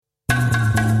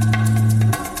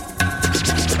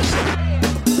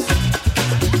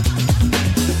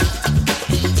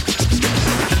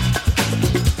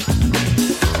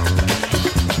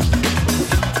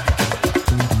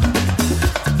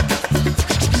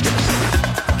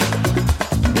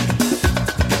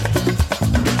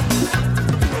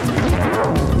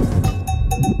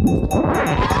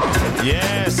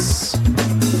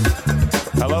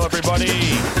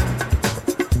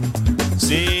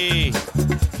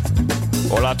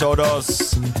Hola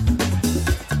todos.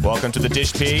 Welcome to the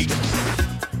Dish Pig,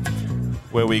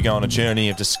 where we go on a journey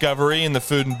of discovery in the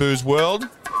food and booze world.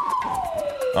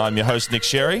 I'm your host, Nick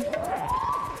Sherry.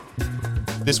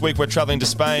 This week we're travelling to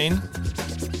Spain.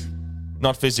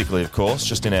 Not physically, of course,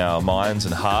 just in our minds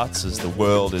and hearts as the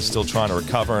world is still trying to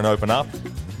recover and open up.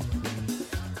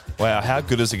 Wow, how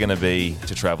good is it going to be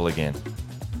to travel again?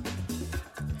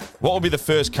 What will be the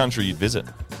first country you'd visit?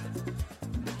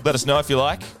 Let us know if you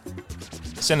like.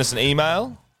 Send us an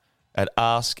email at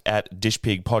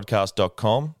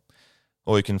ask@dishpigpodcast.com,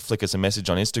 or you can flick us a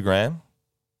message on Instagram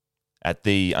at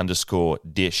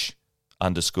 _dish_pig.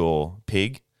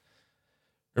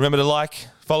 Remember to like,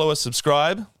 follow us,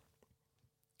 subscribe.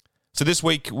 So this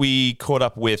week we caught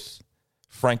up with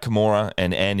Frank Camorra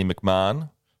and Andy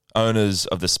McMahon, owners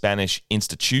of the Spanish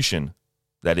institution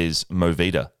that is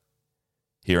MoVida,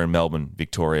 here in Melbourne,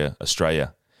 Victoria,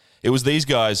 Australia. It was these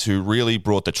guys who really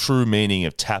brought the true meaning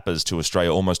of tapas to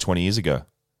Australia almost 20 years ago.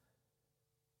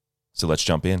 So let's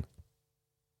jump in.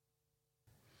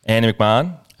 Andy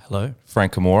McMahon. Hello.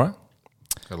 Frank Camorra.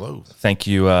 Hello. Thank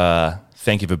you for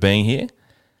being here.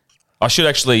 I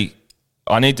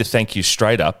need to thank you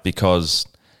straight up, because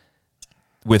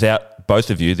without both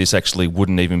of you, this actually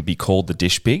wouldn't even be called the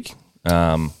Dish Pig.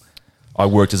 I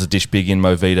worked as a Dish Pig in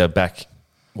MoVida back,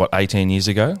 18 years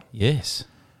ago? Yes.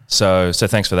 So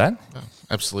thanks for that. Oh,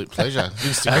 absolute pleasure.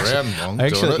 Didn't stick around long.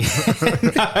 Actually,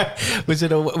 no. Was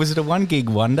it a one gig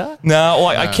wonder? No,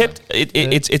 I kept it.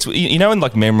 It's you know, when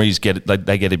like memories get a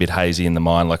bit hazy in the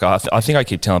mind. Like I think I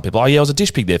keep telling people, oh yeah, I was a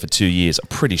Dish Pig there for 2 years. I'm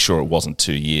pretty sure it wasn't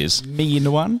 2 years. Me in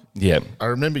the one. Yeah, I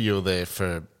remember you were there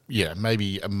for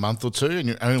maybe a month or two, and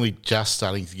you're only just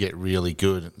starting to get really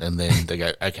good, and then they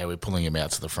go, okay, we're pulling him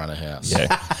out to the front of house.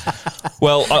 Yeah.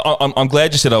 Well, I'm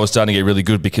glad you said I was starting to get really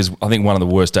good, because I think one of the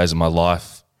worst days of my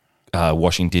life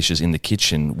washing dishes in the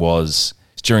kitchen was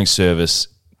during service,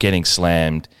 getting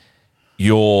slammed.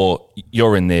 You're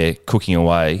in there cooking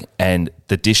away, and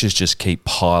the dishes just keep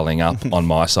piling up on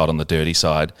my side, on the dirty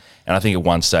side. And I think at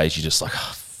one stage you're just like,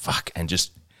 oh, fuck, and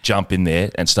just jump in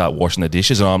there and start washing the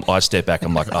dishes. And I step back,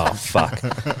 I'm like, oh, fuck.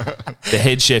 The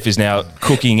head chef is now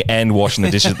cooking and washing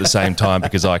the dishes at the same time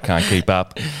because I can't keep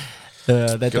up.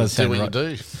 That does sound what right.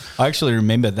 you do. I actually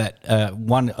remember that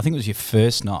one. I think it was your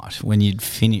first night when you'd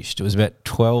finished. It was about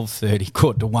 12:30,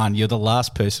 12:45. You're the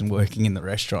last person working in the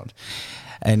restaurant,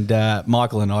 and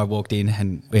Michael and I walked in,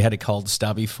 and we had a cold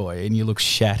stubby for you, and you looked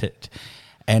shattered.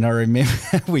 And I remember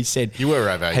we said, You were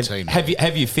over 18.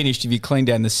 Have you finished? Have you cleaned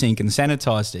down the sink and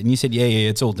sanitised it? And you said, yeah,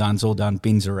 it's all done. It's all done.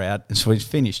 Bins are out. And so it's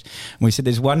finished. And we said,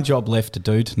 there's one job left to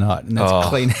do tonight, and that's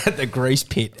clean out the grease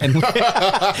pit. And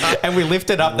we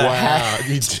lifted up the hat,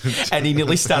 and he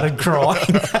nearly started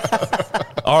crying.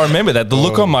 I remember that. The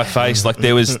look on my face, like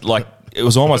there was like, it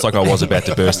was almost like I was about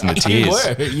to burst into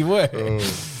tears. You were.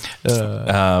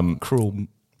 Cruel.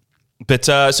 But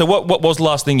so what was the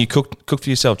last thing you cooked for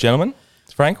yourself, gentlemen?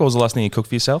 Frank, what was the last thing you cooked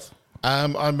for yourself?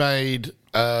 I made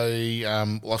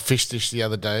a fish dish the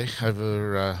other day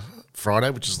over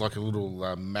Friday, which is like a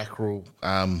little mackerel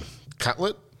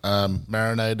cutlet,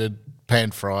 marinated,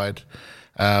 pan-fried,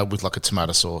 with like a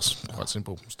tomato sauce. Quite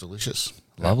simple. It's delicious.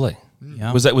 Lovely.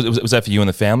 Yeah. Was that for you and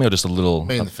the family, or just a little?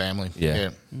 Me and the family. Yeah.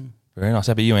 Very nice.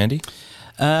 How about you, Andy?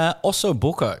 Osso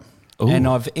buco. And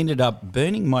I've ended up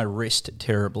burning my wrist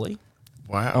terribly.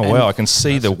 Wow. Oh, wow. I can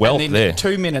see the welt and then there.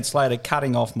 2 minutes later,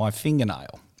 cutting off my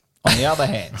fingernail on the other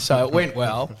hand. So it went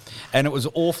well, and it was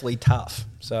awfully tough.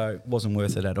 So it wasn't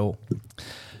worth it at all.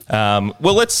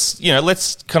 Well, let's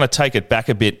kind of take it back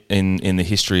a bit in the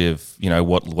history of,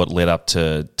 what led up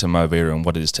to MoVida and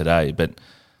what it is today. But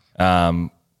I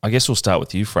guess we'll start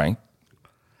with you, Frank.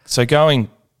 So going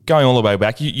all the way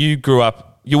back, you grew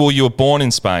up, you were born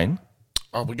in Spain.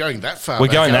 Oh, we're going that far We're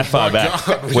back. going that far back.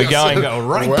 God, We're going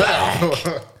right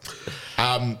back.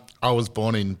 I was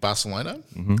born in Barcelona,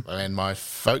 and my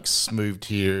folks moved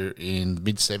here in the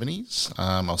mid-70s.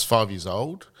 I was 5 years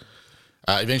old.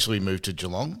 Eventually moved to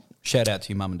Geelong. Shout out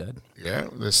to your mum and dad. Yeah,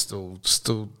 they're still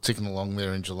ticking along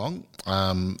there in Geelong.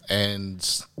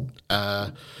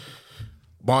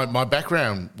 My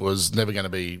background was never going to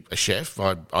be a chef.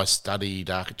 I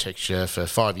studied architecture for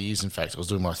 5 years. In fact, I was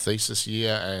doing my thesis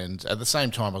year, and at the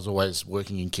same time, I was always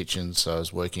working in kitchens. So I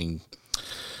was working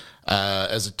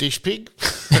as a dish pig,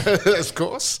 of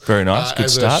course. Very nice. Good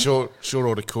as start. A short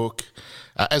order cook,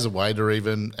 as a waiter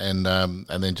even, and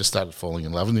then just started falling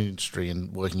in love with the industry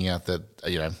and working out that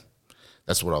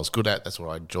that's what I was good at. That's what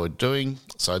I enjoyed doing.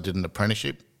 So I did an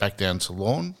apprenticeship back down to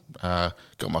Lawn.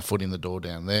 Got my foot in the door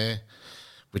down there,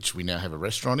 which we now have a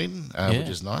restaurant in, which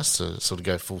is nice to sort of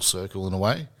go full circle in a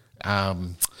way.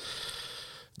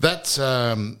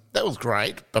 That was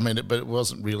great. I mean, but it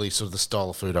wasn't really sort of the style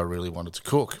of food I really wanted to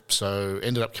cook. So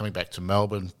ended up coming back to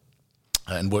Melbourne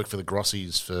and worked for the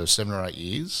Grossies for 7 or 8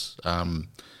 years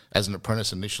as an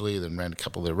apprentice initially, then ran a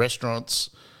couple of their restaurants.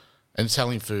 And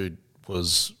Italian food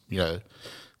was,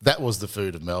 that was the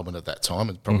food of Melbourne at that time.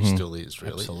 It probably still is,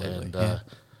 really. Absolutely,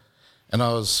 And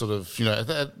I was sort of,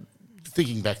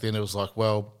 thinking back then, it was like,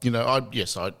 well, I know how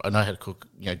to cook,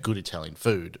 good Italian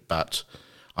food, but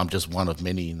I'm just one of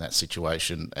many in that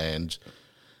situation. And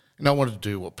I wanted to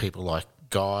do what people like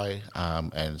Guy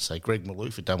and, say, Greg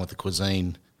Maloof had done with the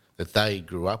cuisine that they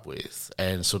grew up with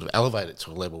and sort of elevate it to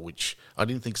a level which I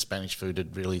didn't think Spanish food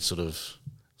had really sort of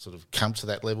come to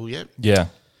that level yet. Yeah.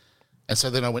 And so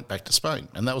then I went back to Spain,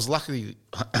 and that was luckily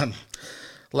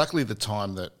the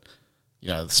time that,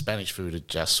 the Spanish food had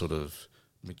just sort of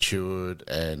matured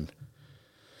and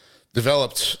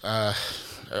developed a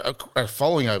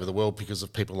following over the world because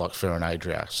of people like Ferran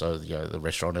Adrià. So, the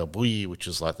restaurant El Bulli, which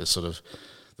is like the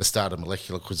start of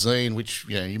molecular cuisine, which,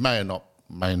 you may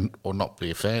or not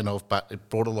be a fan of, but it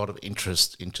brought a lot of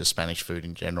interest into Spanish food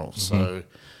in general. So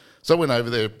I went over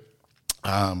there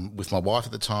with my wife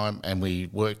at the time, and we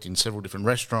worked in several different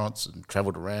restaurants and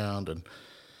travelled around and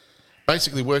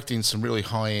basically worked in some really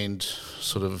high-end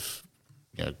sort of,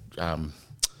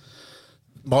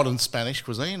 modern Spanish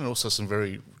cuisine, and also some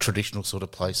very traditional sort of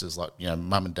places like,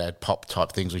 mum and dad pop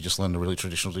type things. We just learned the really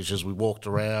traditional dishes. We walked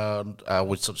around,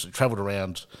 we sort of travelled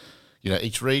around,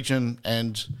 each region,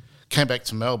 and came back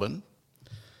to Melbourne,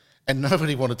 and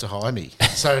nobody wanted to hire me.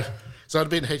 So I'd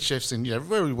been head chefs in,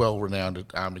 very well-renowned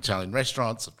Italian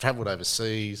restaurants. I've travelled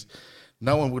overseas.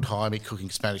 No one would hire me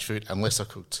cooking Spanish food unless I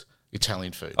cooked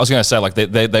Italian food. I was going to say, like,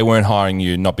 they weren't hiring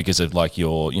you not because of, like,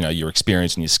 your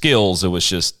experience and your skills. It was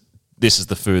just, this is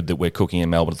the food that we're cooking in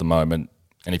Melbourne at the moment,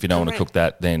 and if you don't want to cook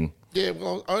that, then... Yeah,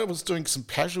 well, I was doing some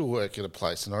casual work at a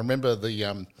place, and I remember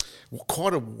the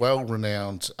quite a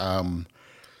well-renowned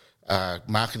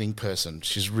marketing person.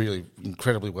 She's really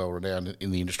incredibly well-renowned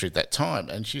in the industry at that time,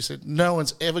 and she said, no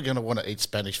one's ever going to want to eat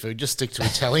Spanish food, just stick to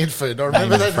Italian food. And I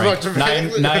remember that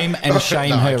right. Name and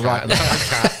shame her right now. No, I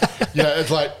can't. It's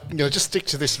like, just stick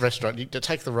to this restaurant. You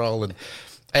take the role, and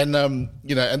and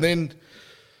then...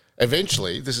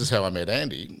 Eventually, this is how I met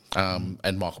Andy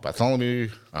and Michael Bartholomew.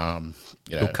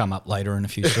 It'll come up later in a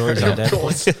few stories, no doubt. Of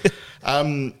course.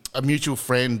 A mutual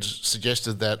friend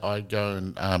suggested that I go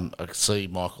and see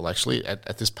Michael actually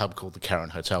at this pub called the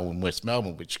Karen Hotel in West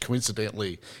Melbourne, which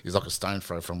coincidentally is like a stone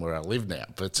throw from where I live now.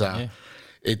 But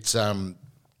it's so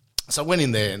I went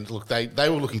in there, and look, they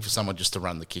were looking for someone just to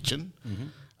run the kitchen,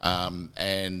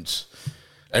 and.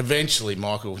 Eventually,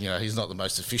 Michael, he's not the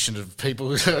most efficient of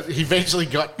people. He eventually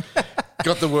got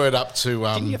the word up to...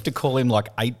 Didn't you have to call him like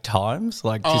 8 times,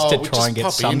 like just to try and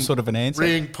get some sort of an answer?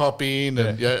 Ring, pop in,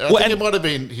 and I think it might have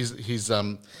been his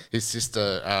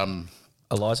sister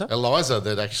Eliza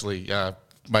that actually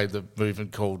made the move and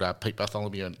called Pete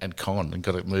Bartholomew and Con and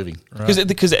got it moving.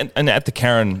 Because and at the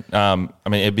Karen,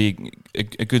 it'd be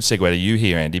a good segue to you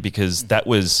here, Andy, because that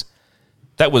was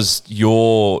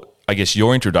your... I guess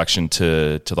your introduction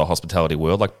to the hospitality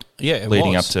world, like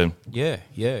leading up to...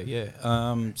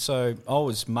 So I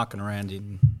was mucking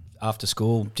around after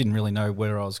school, didn't really know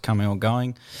where I was coming or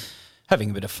going,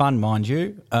 having a bit of fun, mind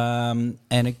you, and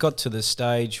it got to the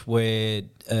stage where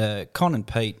Con and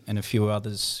Pete and a few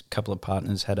others, a couple of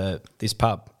partners, had this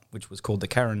pub, which was called the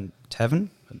Karen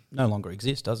Tavern. It no longer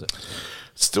exists, does it?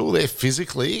 Still there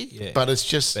physically, but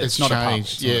it's not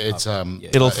changed.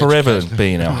 It'll forever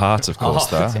be in our hearts, of course.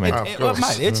 Though of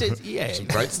course. Mate, it's some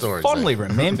great stories. Fondly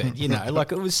remembered,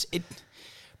 like it was.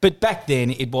 But back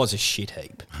then, it was a shit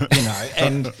heap,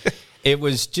 and it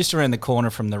was just around the corner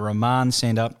from the Roman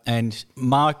Centre, and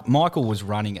Michael was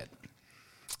running it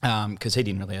because he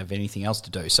didn't really have anything else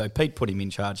to do. So Pete put him in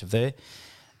charge of there.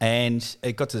 And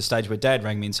it got to the stage where Dad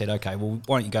rang me and said, okay, well,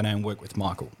 why don't you go down and work with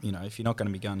Michael? If you're not going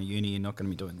to be going to uni, you're not going to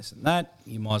be doing this and that,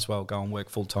 you might as well go and work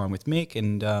full-time with Mick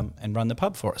and run the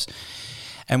pub for us.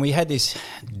 And we had this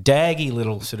daggy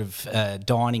little sort of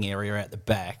dining area out the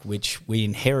back, which we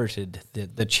inherited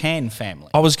the Chan family.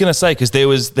 I was going to say, because there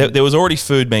was already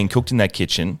food being cooked in that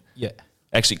kitchen. Yeah.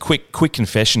 Actually, quick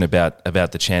confession about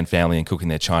the Chan family and cooking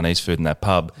their Chinese food in that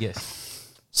pub.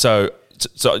 Yes. So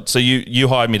you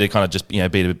hired me to kind of just be a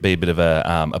bit of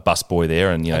a bus boy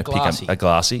there and pick up a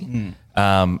glassy.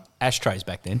 Ashtrays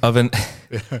back then. Of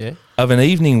an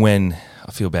evening when,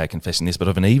 I feel bad confessing this, but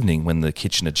of an evening when the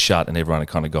kitchen had shut and everyone had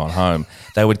kind of gone home,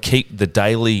 they would keep the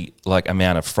daily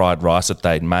amount of fried rice that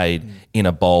they'd made in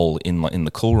a bowl in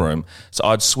the cool room. So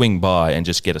I'd swing by and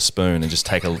just get a spoon and just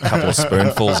take a couple of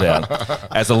spoonfuls out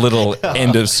as a little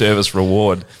end of service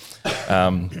reward.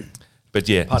 But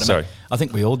yeah, Pardon sorry. me. I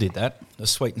think we all did that. The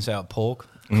sweet and sour pork.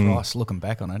 Christ, looking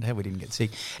back on it, how we didn't get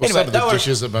sick. Well, Anyway, some of the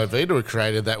dishes at MoVida were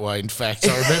created that way. In fact,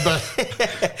 I remember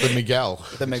the Miguel.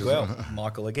 The Miguel,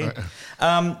 Michael again.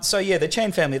 So yeah, the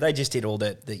Chan family, they just did all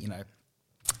that.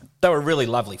 They were a really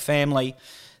lovely family.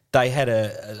 They had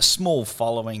a small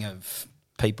following of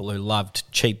people who loved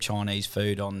cheap Chinese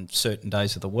food on certain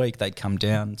days of the week. They'd come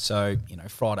down. So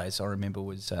Fridays I remember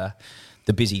was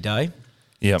the busy day.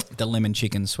 Yep. The lemon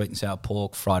chicken, sweet and sour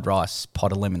pork, fried rice,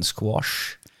 pot of lemon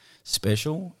squash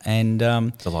special, and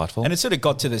delightful. And it sort of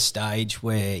got to the stage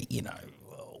where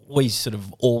we sort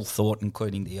of all thought,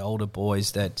 including the older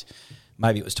boys, that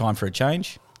maybe it was time for a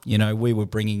change. We were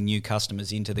bringing new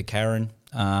customers into the Karen.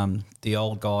 The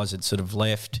old guys had sort of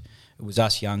left. It was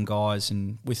us young guys,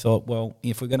 and we thought, well,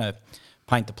 if we're going to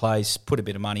paint the place, put a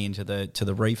bit of money into the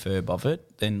refurb of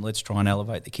it, then let's try and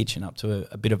elevate the kitchen up to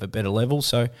a bit of a better level.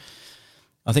 So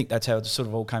I think that's how it sort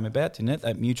of all came about, didn't it?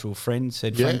 That mutual friend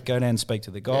said, Frank, go down and speak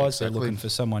to the guys. Yeah, exactly. They're looking for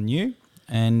someone new.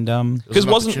 And because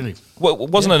wasn't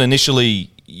it initially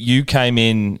you came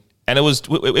in and it was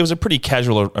a pretty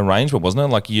casual arrangement, wasn't it?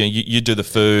 Like you do the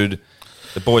food,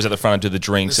 the boys at the front do the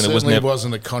drinks, and it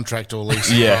wasn't a contract or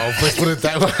lease involved. Let's put it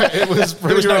that way. It was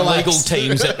pretty there were legal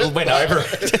teams that went over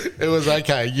it. It was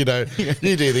okay. You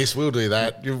do this, we'll do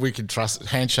that. We can trust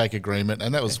handshake agreement,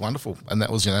 and that was wonderful. And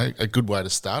that was a good way to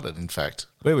start it. In fact,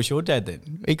 where was your dad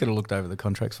then? He could have looked over the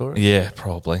contracts for it. Yeah,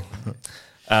 probably.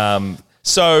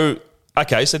 So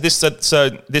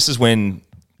this is when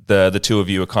the two of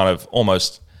you are kind of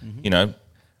almost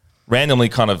randomly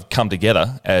kind of come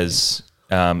together as.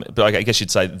 But I guess you'd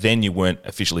say then you weren't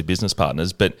officially business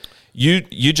partners, but you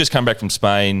just come back from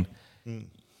Spain.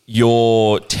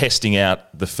 You're testing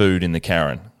out the food in the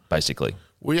Karen, basically.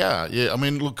 We are, yeah. I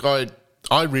mean, look,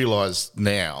 I realise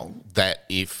now that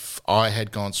if I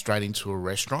had gone straight into a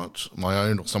restaurant, my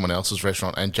own or someone else's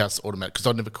restaurant, and just automatic, because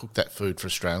I'd never cooked that food for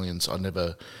Australians, I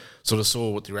never sort of saw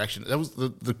what the reaction. That was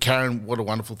the Karen. What a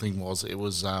wonderful thing was. It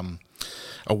was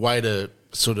a way to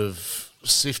sort of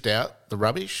sift out the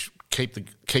rubbish. Keep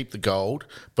the gold,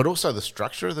 but also the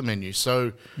structure of the menu.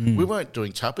 So we weren't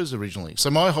doing tapas originally. So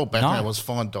my whole background was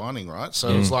fine dining, right? So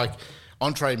it was like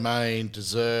entree, main,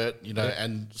 dessert,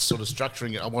 and sort of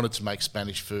structuring it. I wanted to make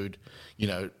Spanish food,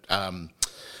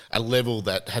 a level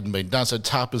that hadn't been done. So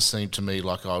tapas seemed to me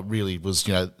like I really was,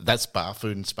 that's bar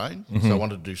food in Spain. So I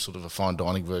wanted to do sort of a fine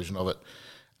dining version of it.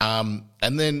 And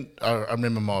then I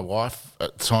remember my wife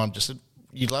at the time just said,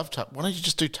 "You love tapas. Why don't you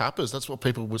just do tapas? That's what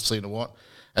people would seem to want."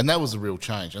 And that was the real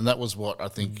change. And that was what I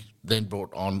think then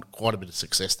brought on quite a bit of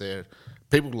success there.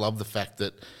 People love the fact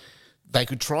that they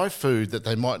could try food that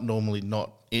they might normally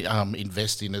not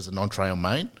invest in as an entree or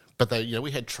main. But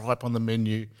we had tripe on the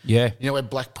menu. Yeah. We had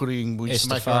black pudding. We used to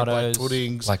make our own black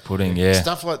puddings. Black pudding, yeah.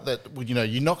 Stuff like that.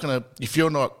 You're not going to, if you're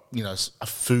not, a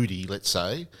foodie, let's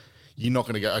say, you're not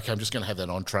going to go, okay, I'm just going to have that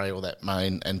entree or that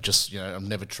main and just, I've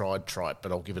never tried tripe,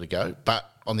 but I'll give it a go. But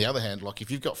on the other hand, like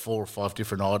if you've got 4 or 5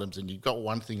 different items and you've got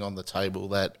one thing on the table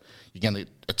that you're going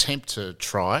to attempt to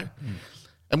try,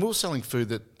 and we were selling food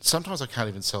that sometimes I can't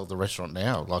even sell at the restaurant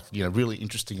now, like, really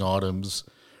interesting items,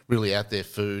 really out there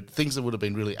food, things that would have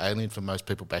been really alien for most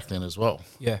people back then as well.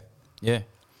 Yeah, yeah.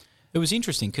 It was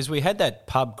interesting because we had that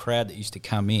pub crowd that used to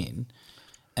come in,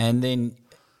 and then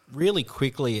really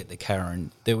quickly at the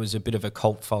Karen, there was a bit of a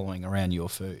cult following around your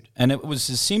food. And it was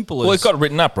as simple as... Well, it got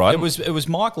written up, right? It was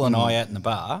Michael and I out in the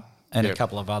bar and a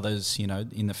couple of others,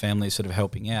 in the family sort of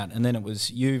helping out. And then it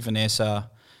was you, Vanessa,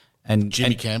 and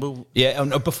Jimmy Campbell. Yeah,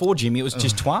 and before Jimmy, it was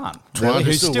just Twan,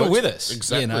 who's still with us.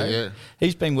 Exactly, yeah.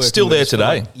 He's been working still with there us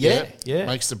today. Yeah.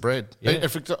 Makes the bread. Yeah.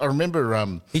 I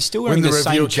remember... he's still wearing the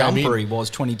same jumper he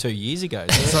was 22 years ago.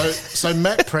 So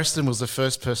Matt Preston was the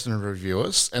first person to review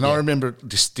us, and I remember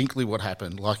distinctly what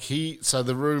happened. So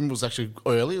the room was actually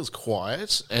early, it was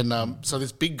quiet, and so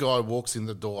this big guy walks in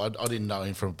the door. I didn't know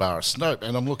him from a bar of Snope,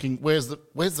 and I'm looking, where's the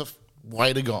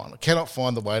waiter gone? I cannot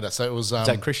find the waiter. So it was... Is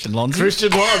that Christian Lonzi? Christian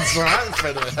Lonz,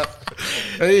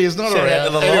 right? He is not Shout around. out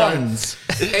to the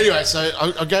Lonz. Anyway, so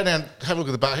I go down, have a look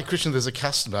at the bar. Hey, Christian, there's a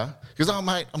customer. He goes, "Oh,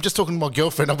 mate, I'm just talking to my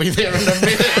girlfriend. I'll be there in a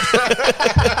minute."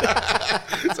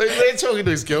 So he's there talking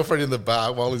to his girlfriend in the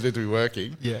bar while he's meant to be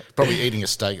working. Yeah. Probably eating a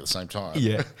steak at the same time.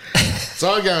 Yeah.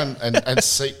 So I go and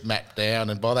seat Matt down,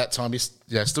 and by that time he's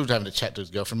still having a chat to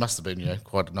his girlfriend. Must have been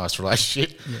quite a nice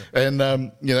relationship. Yeah.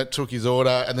 And took his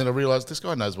order, and then I realised this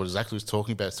guy knows what exactly he's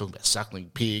talking about. He's talking about suckling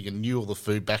pig and knew all the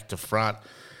food back to front.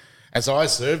 And so I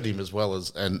served him as well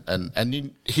as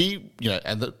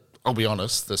I'll be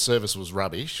honest, the service was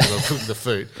rubbish. I was cooking the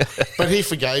food, but he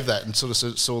forgave that and sort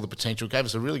of saw the potential. Gave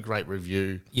us a really great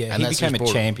review. Yeah, and he became a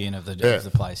champion of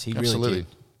the place. He absolutely really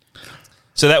did.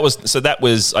 So that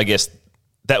was, I guess,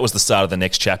 that was the start of the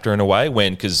next chapter in a way,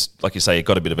 because, like you say, it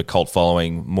got a bit of a cult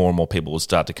following. More and more people would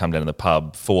start to come down to the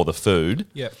pub for the food.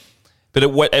 Yeah. But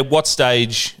at what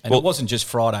stage? And it wasn't just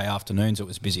Friday afternoons it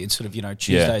was busy. It's sort of,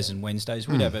 Tuesdays and Wednesdays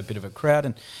we'd have a bit of a crowd.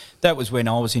 And that was when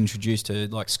I was introduced to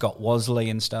like Scott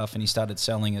Wasley and stuff, and he started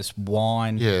selling us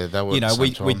wine. Yeah, that was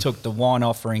we took the wine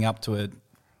offering up to a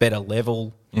better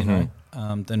level,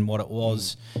 than what it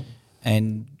was.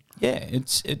 And yeah,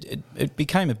 it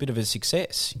became a bit of a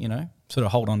success, sort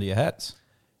of hold on to your hats.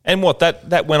 And what,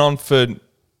 that went on for...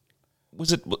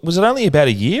 Was it only about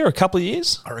a year, a couple of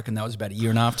years? I reckon that was about a year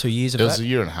and a half, 2 years of It that. was a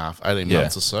year and a half, 18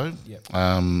 months or so. Yep.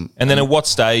 And then at what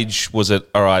stage was it,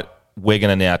 all right, we're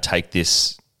going to now take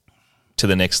this to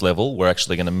the next level? We're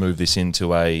actually going to move this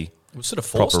into a It was sort of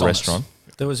proper forced on us. restaurant.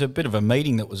 There was a bit of a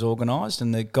meeting that was organised,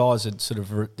 and the guys had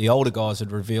the older guys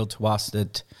had revealed to us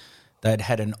that they'd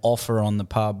had an offer on the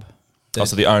pub.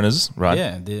 So the owners, right?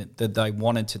 Yeah, that they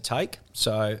wanted to take.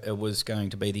 So it was going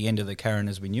to be the end of the Karen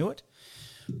as we knew it.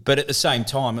 But at the same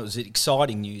time, it was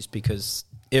exciting news because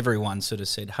everyone sort of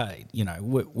said, hey,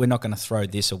 we're not going to throw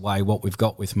this away, what we've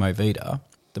got with MoVida.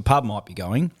 The pub might be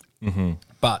going,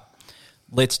 but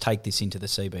let's take this into the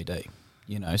CBD.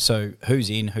 So who's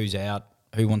in, who's out,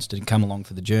 who wants to come along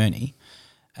for the journey?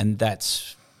 And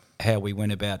that's how we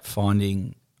went about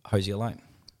finding Hosier Lane.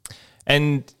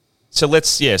 And so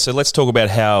let's talk about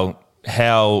how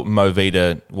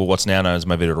MoVida, well, what's now known as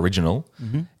MoVida Original,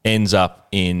 ends up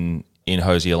in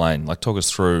Hosier Lane. Like, talk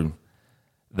us through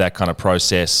that kind of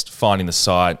process, finding the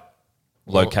site,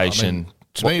 location.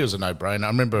 To me, it was a no-brainer. I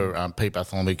remember Pete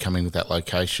Bartholomew coming with that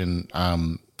location.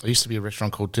 There used to be a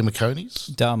restaurant called Darmarconi's,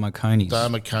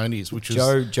 which was...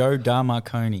 Joe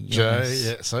Darmarconi. Yes. Joe,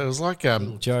 yeah. So it was like...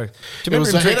 Joe. Do you it remember was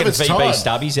him ahead drinking of its VB time.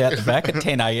 stubbies out the back at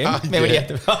 10 a.m? Remember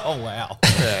yeah. oh, wow.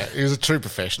 Yeah, he was a true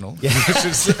professional.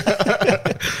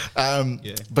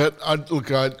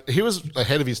 But he was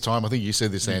ahead of his time. I think you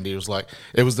said this, Andy. It was like,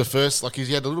 it was the first, like,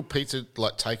 he had a little pizza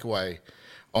like takeaway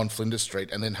on Flinders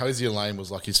Street, and then Hosier Lane was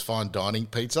like his fine dining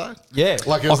pizza. Yeah.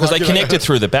 Like, it was Because like, they connected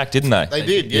through the back, didn't they? They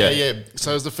did, yeah.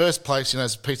 So it was the first place,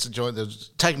 as a pizza joint, that was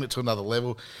taking it to another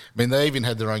level. I mean, they even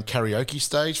had their own karaoke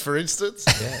stage, for instance.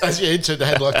 Yeah. As you entered, they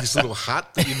had like this little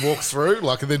hut that you'd walk through,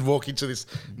 and then walk into this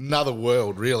another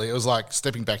world, really. It was like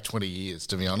stepping back 20 years,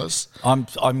 to be honest.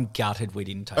 I'm gutted we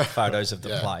didn't take photos of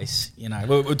the place.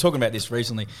 We're talking about this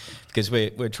recently because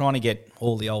we're trying to get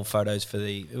all the old photos for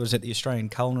the Australian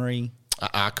Culinary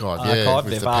Archive.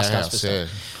 They've asked us for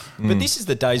stuff. But this is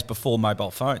the days before mobile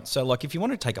phones. So, like, if you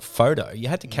wanted to take a photo, you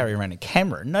had to carry around a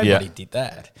camera. Nobody did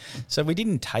that. So we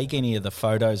didn't take any of the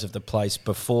photos of the place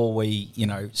before we,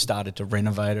 started to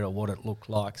renovate it or what it looked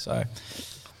like. So,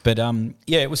 but,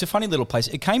 it was a funny little place.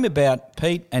 It came about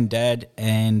Pete and Dad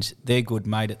and their good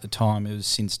mate at the time, who has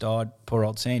since died, poor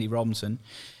old Sandy Robinson.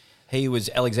 He was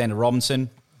Alexander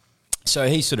Robinson. So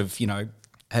he sort of,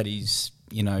 had his...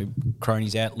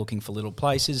 cronies out looking for little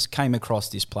places, came across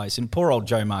this place. And poor old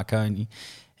Joe Marconi,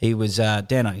 he was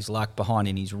down on his luck, behind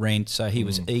in his rent, so he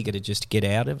was eager to just get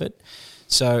out of it.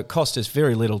 So it cost us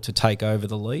very little to take over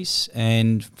the lease,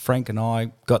 and Frank and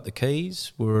I got the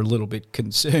keys. We were a little bit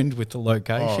concerned with the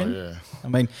location. Oh, yeah. I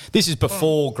mean, this is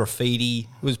before graffiti.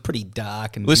 It was pretty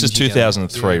dark. And This is dingy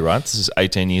 2003, right? This is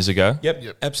 18 years ago.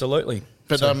 Yep, absolutely.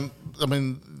 But,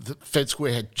 the Fed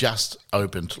Square had just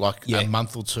opened, a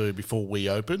month or two before we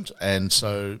opened. And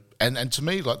so, and to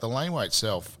me, like, the laneway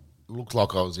itself looked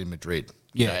like I was in Madrid.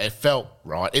 Yeah. It felt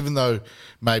right, even though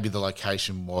maybe the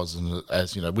location wasn't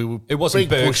as, we were... It wasn't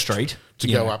being Burke pushed Street. to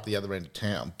go up the other end of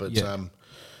town, but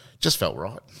just felt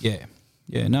right. Yeah.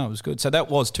 Yeah, no, it was good. So that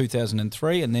was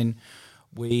 2003, and then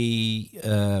we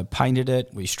painted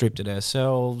it, we stripped it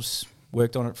ourselves,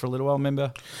 worked on it for a little while,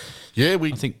 remember? Yeah,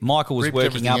 I think Michael was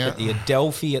working up at the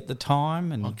Adelphi at the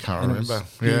time. And I can't remember.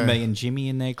 You, me and Jimmy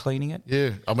in there cleaning it.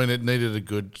 Yeah, I mean, it needed a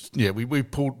good... Yeah, we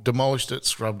demolished it,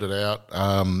 scrubbed it out,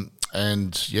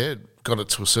 got it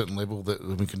to a certain level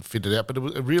that we can fit it out. But it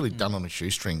was really done on a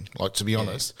shoestring. Like, to be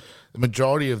honest, the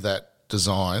majority of that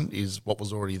design is what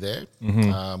was already there.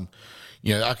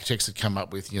 Architects had come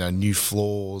up with, new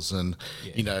floors and,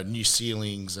 new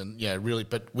ceilings and, really...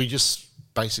 But we just...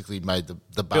 basically made the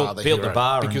bar built the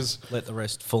bar because and let the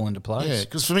rest fall into place. Yeah,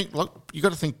 because for me, like, you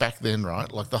got to think back then,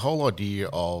 right? Like, the whole idea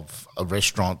of a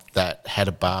restaurant that had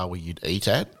a bar where you'd eat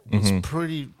at was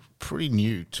pretty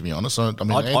new, to be honest. I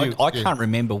can't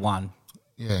remember one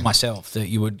myself that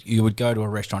you would go to a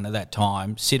restaurant at that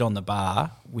time, sit on the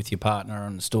bar with your partner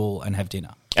on the stool and have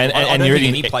dinner. And you're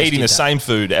eating the same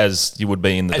food as you would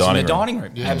be in the dining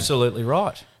room. Yeah. Absolutely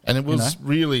right. And it was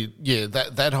really,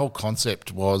 that whole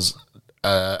concept was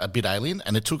a bit alien,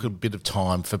 and it took a bit of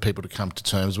time for people to come to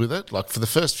terms with it. Like for the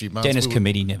first few months, Dennis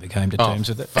Committee never came to terms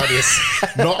with it.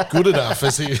 Funniest, not good enough,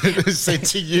 as he said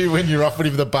to you when you offered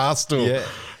him the bar stool. Yeah.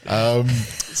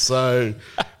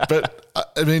 But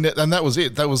I mean, and that was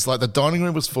it. That was like the dining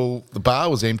room was full, the bar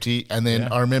was empty, and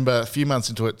then I remember a few months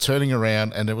into it turning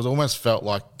around, and it was almost felt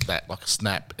like that, like a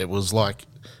snap. It was like,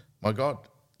 my God,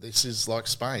 this is like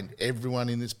Spain. Everyone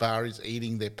in this bar is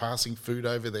eating. They're passing food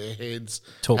over their heads.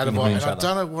 Talking to each I other.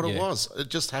 don't know what it was. It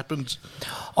just happened.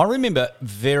 I remember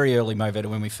very early MoVida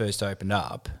when we first opened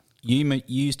up, you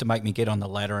used to make me get on the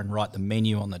ladder and write the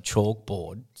menu on the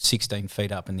chalkboard 16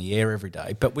 feet up in the air every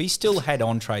day. But we still had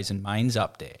entrees and mains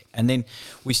up there. And then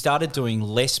we started doing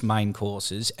less main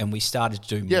courses and we started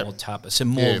to do more tapas and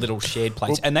more little shared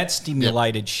plates. And that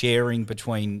stimulated sharing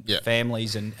between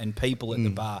families and people at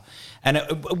the bar. And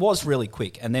it was really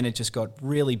quick. And then it just got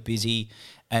really busy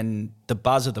and the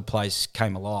buzz of the place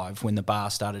came alive when the bar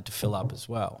started to fill up as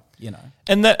well, you know.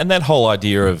 And that whole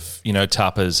idea of, you know,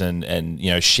 tapas and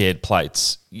you know, shared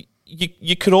plates,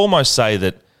 you could almost say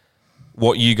that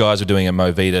what you guys are doing at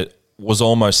MoVida was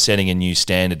almost setting a new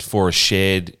standard for a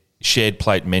shared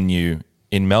plate menu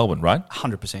in Melbourne, right?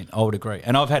 100%, I would agree.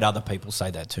 And I've had other people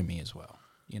say that to me as well.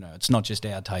 You know, it's not just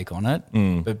our take on it,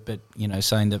 but you know,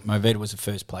 saying that MoVida was the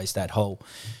first place, that whole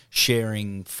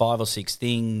sharing 5 or 6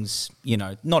 things, you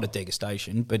know, not a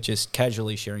degustation, but just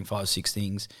casually sharing 5 or 6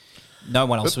 things. No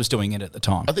one else was doing it at the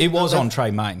time. It was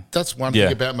entree main. That's one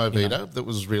thing about MoVida that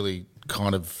was really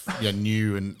kind of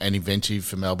new and inventive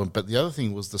for Melbourne. But the other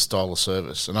thing was the style of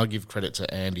service. And I give credit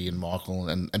to Andy and Michael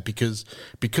and because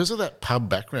of that pub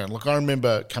background. Like I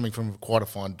remember coming from quite a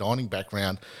fine dining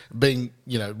background, being,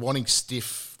 you know, wanting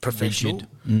stiff, professional,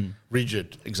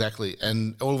 rigid, exactly.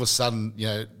 And all of a sudden, you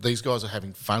know, these guys are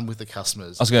having fun with the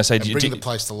customers. I was going to say, bringing the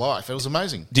place to life. It was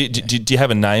amazing. Do you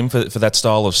have a name for that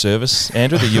style of service,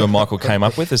 Andrew, that you and Michael came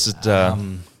up with? Is it?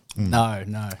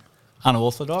 No.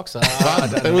 Unorthodox.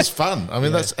 It was fun. I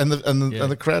mean, that's and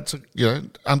the crowd took, you know,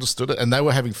 understood it, and they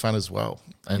were having fun as well.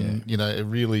 And you know, it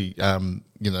really,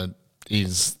 you know,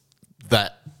 is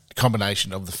that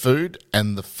combination of the food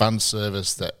and the fun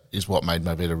service that is what made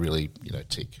MoVida really, you know,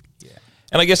 tick. Yeah.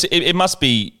 And I guess it must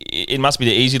be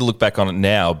easy to look back on it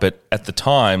now, but at the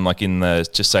time, like in the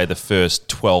just say the first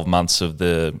 12 months of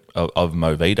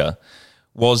MoVida,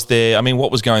 was there? I mean, what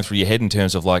was going through your head in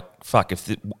terms of like, fuck,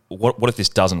 what if this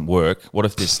doesn't work? What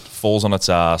if this falls on its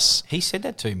ass? He said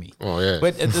that to me. Oh yeah.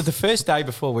 But the first day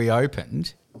before we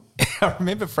opened, I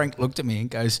remember Frank looked at me and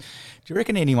goes, "Do you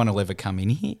reckon anyone will ever come in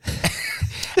here?"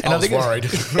 And I was worried.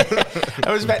 It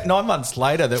was about 9 months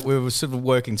later that we were sort of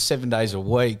working 7 days a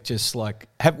week, just like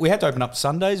we had to open up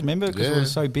Sundays, remember, because we were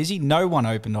so busy. No one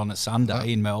opened on a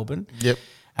Sunday in Melbourne. Yep.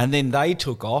 And then they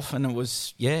took off, and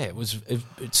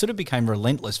it sort of became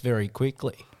relentless very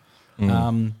quickly.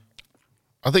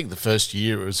 I think the first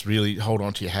year it was really hold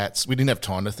on to your hats. We didn't have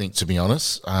time to think, to be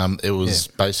honest. It was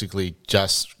basically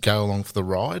just go along for the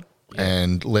ride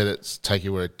and let it take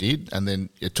you where it did. And then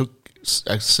it took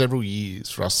several years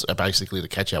for us basically to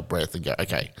catch our breath and go,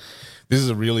 okay, this is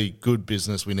a really good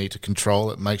business. We need to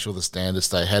control it, make sure the standards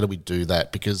stay. How do we do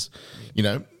that? Because, you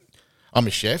know, I'm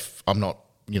a chef. I'm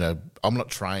not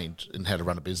trained in how to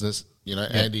run a business. You know,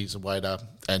 Andy's a waiter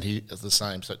and he is the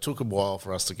same. So it took a while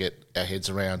for us to get our heads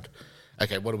around,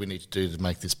 okay, what do we need to do to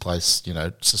make this place, you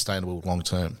know, sustainable long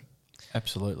term?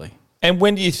 Absolutely. And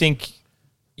when do you think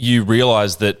you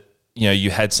realised that, you know, you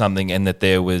had something and that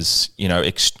there was, you know,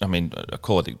 I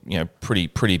call it, you know,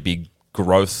 pretty big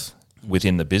growth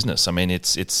within the business? I mean,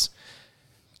 it's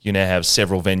you now have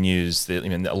several venues. I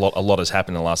mean, a lot has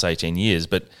happened in the last 18 years.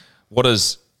 But what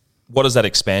does that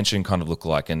expansion kind of look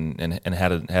like, and how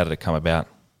did it come about?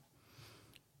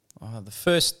 The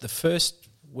first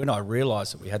when I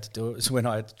realised that we had to do it was when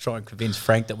I had to try and convince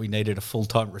Frank that we needed a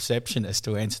full-time receptionist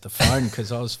to answer the phone,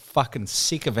 because I was fucking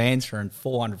sick of answering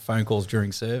 400 phone calls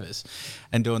during service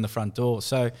and doing the front door.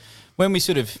 So when we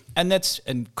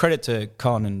and credit to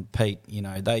Con and Pete, you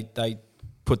know, they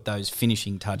put those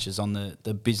finishing touches on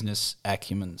the business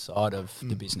acumen side of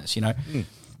the business, you know.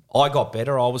 I got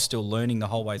better. I was still learning the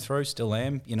whole way through, still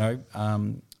am, you know.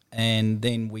 And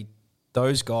then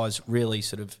those guys really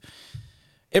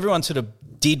everyone sort of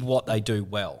did what they do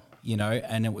well, you know,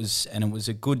 and it was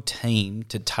a good team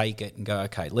to take it and go,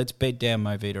 okay, let's bed down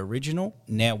MoVida Original.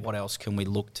 Now what else can we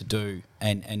look to do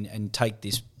and take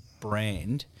this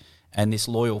brand and this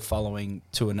loyal following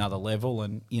to another level,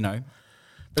 and, you know.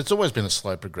 It's always been a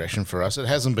slow progression for us. It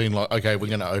hasn't been like, okay, we're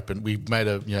going to open. We've made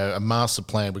a master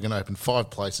plan. We're going to open 5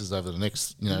 places over the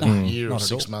next year or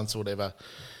 6 months or whatever.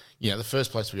 You know, the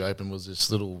first place we opened was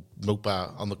this little milk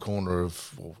bar on the corner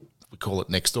of we call it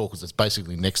next door because it's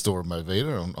basically next door of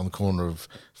MoVida on the corner of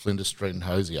Flinders Street and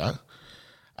Hosier.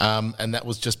 And that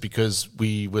was just because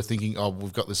we were thinking,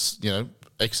 we've got this,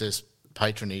 excess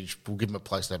patronage. We'll give them a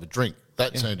place to have a drink.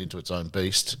 That turned into its own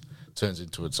beast, turns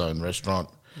into its own restaurant.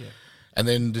 Yeah. And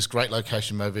then this great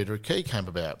location, MoVida Key, came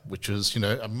about, which was,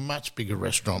 a much bigger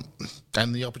restaurant.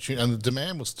 And the opportunity and the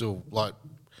demand was still like,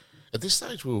 at this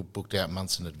stage, we were booked out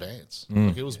months in advance.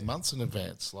 Like it was months in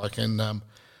advance. And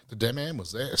the demand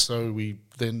was there. So we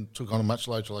then took on a much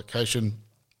larger location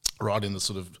right in the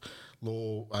sort of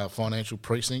law financial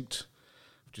precinct,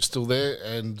 which is still there.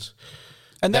 And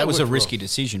that was a risky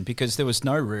decision because there was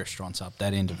no restaurants up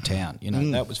that end of town.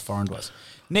 That was foreign to us.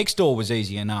 Next door was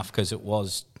easy enough because it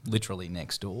was literally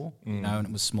next door, and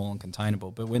it was small and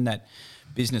containable. But when that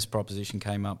business proposition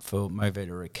came up for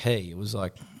MoVida Key, it was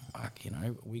like,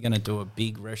 we're going to do a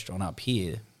big restaurant up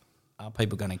here. Are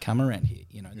people going to come around here?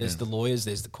 There's the lawyers,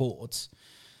 there's the courts,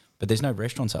 but there's no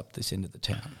restaurants up this end of the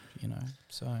town,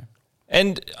 so...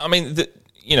 And, I mean,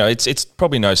 it's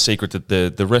probably no secret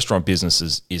that the restaurant business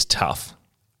is tough.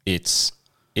 It's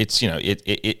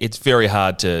very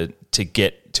hard to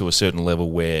get to a certain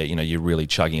level where, you're really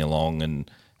chugging along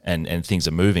and things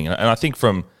are moving. And I think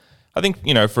from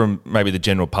maybe the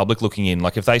general public looking in,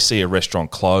 like if they see a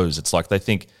restaurant close, it's like they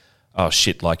think, oh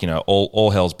shit, like,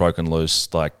 all hell's broken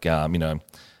loose. Like, it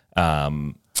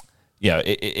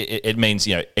means,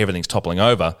 everything's toppling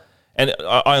over. And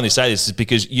I only say this is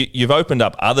because you've opened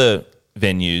up other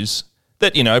venues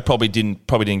that, probably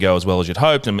didn't go as well as you'd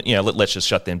hoped, and let's just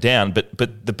shut them down. But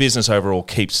the business overall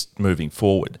keeps moving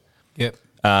forward. Yep.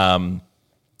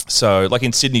 So, like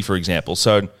in Sydney, for example.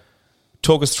 So,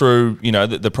 talk us through,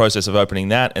 the process of opening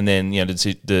that, and then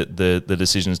the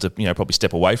decisions to probably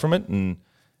step away from it, and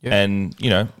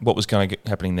what was kind of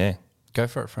happening there. Go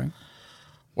for it, Frank.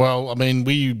 Well, I mean,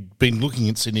 we've been looking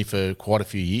at Sydney for quite a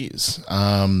few years,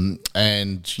 and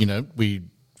we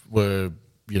were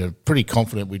pretty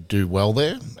confident we'd do well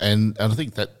there, and I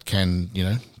think that can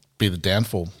be the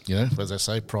downfall. As I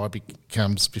say, pride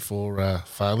comes before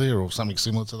failure, or something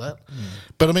similar to that.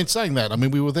 But I mean, saying that, I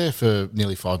mean, we were there for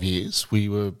nearly 5 years. We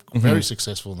were very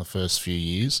successful in the first few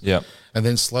years, and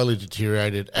then slowly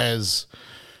deteriorated as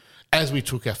we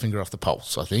took our finger off the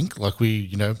pulse. I think, like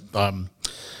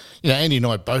Andy and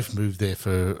I both moved there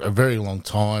for a very long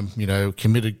time,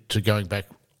 committed to going back,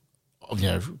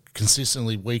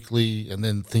 consistently weekly, and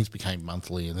then things became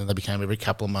monthly, and then they became every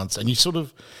couple of months, and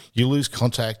you lose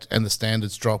contact and the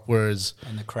standards drop,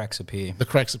 and the cracks appear.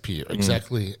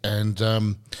 Exactly. And,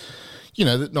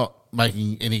 not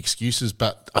making any excuses,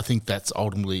 but I think that's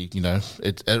ultimately,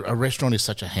 a restaurant is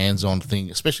such a hands-on thing,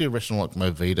 especially a restaurant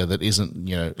like MoVida that isn't,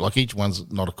 like each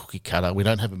one's not a cookie cutter. We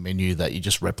don't have a menu that you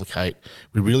just replicate.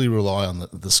 We really rely on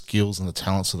the skills and the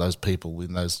talents of those people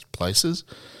in those places.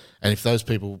 And if those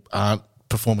people aren't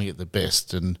performing at their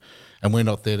best and we're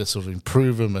not there to sort of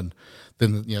improve them, and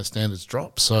then, standards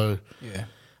drop. So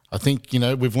I think,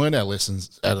 we've learned our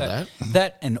lessons out of that.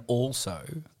 That, and also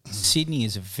Sydney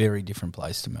is a very different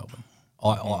place to Melbourne.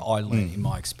 I learned in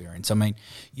my experience. I mean,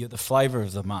 you're the flavour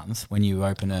of the month when you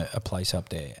open a place up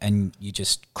there, and you're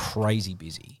just crazy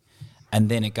busy, and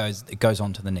then it goes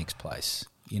on to the next place,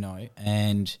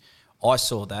 and I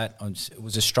saw that. It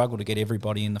was a struggle to get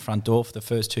everybody in the front door for the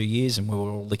first 2 years, and we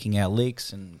were all licking our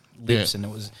lips, and there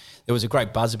was a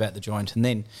great buzz about the joint, and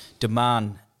then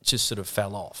demand just sort of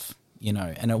fell off,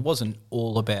 and it wasn't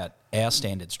all about our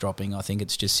standards dropping. I think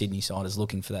it's just Sydney siders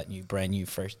looking for that brand new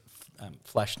fresh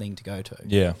flash thing to go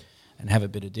to, and have a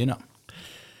bit of dinner.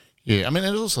 Yeah, I mean,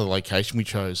 and also the location we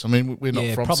chose. I mean, we're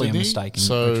not from probably Sydney, a mistake.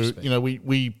 So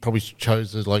we probably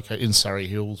chose the location in Surrey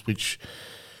Hills, which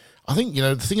I think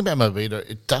the thing about MoVida,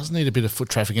 it does need a bit of foot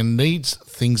traffic and needs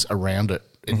things around it.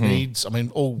 It needs, I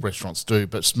mean, all restaurants do,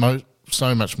 but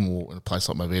so much more in a place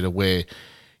like MoVida where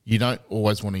you don't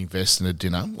always want to invest in a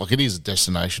dinner. Like, it is a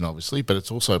destination, obviously, but it's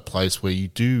also a place where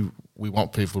we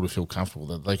want people to feel comfortable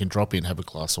that they can drop in, have a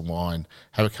glass of wine,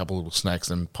 have a couple of little snacks,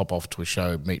 and pop off to a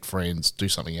show, meet friends, do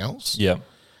something else. Yeah.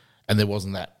 And there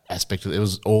wasn't that aspect of it. It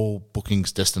was all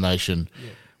bookings destination,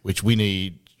 which we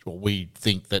need, or we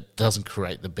think that doesn't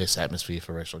create the best atmosphere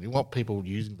for a restaurant. You want people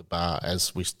using the bar,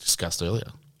 as we discussed earlier.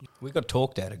 We got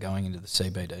talked out of going into the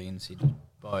CBD in Sydney.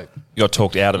 By you got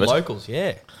talked out of it? Locals,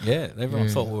 yeah. Everyone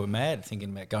thought we were mad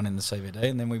thinking about going in the CBD,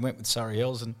 and then we went with Surrey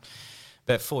Hills, and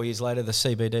about 4 years later the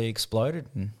CBD exploded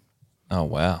and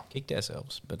kicked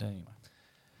ourselves. But anyway.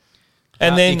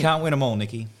 And then you can't win them all,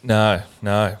 Nicky. No.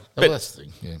 But that's the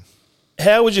thing, yeah.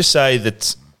 How would you say that,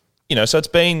 so it's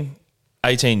been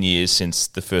 18 years since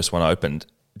the first one opened.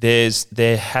 There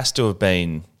has to have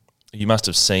been, you must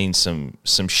have seen some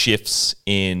shifts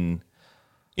in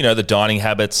the dining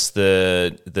habits,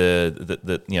 the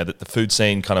food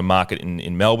scene kind of market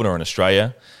in Melbourne or in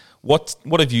Australia. What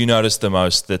have you noticed the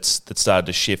most that started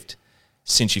to shift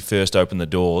since you first opened the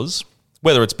doors,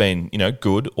 whether it's been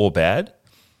good or bad?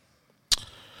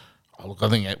 Oh, look, I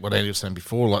think what Andy was saying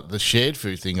before, like the shared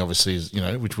food thing, obviously is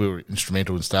which we were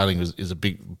instrumental in starting, is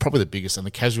probably the biggest, and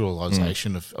the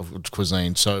casualisation of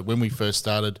cuisine. So when we first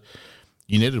started,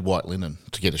 you needed white linen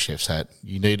to get a chef's hat.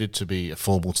 You needed to be a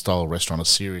formal style restaurant, a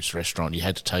serious restaurant. You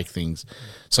had to take things.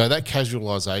 So that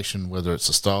casualisation, whether it's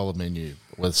a style of menu,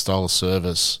 whether style of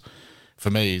service, for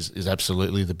me is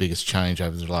absolutely the biggest change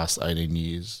over the last 18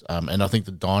 years. And I think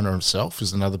the diner himself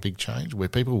is another big change where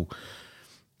people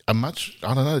are much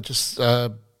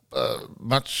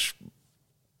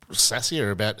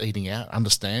sassier about eating out,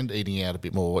 understand eating out a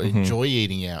bit more, enjoy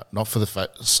eating out, not for the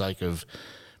sake of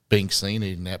being seen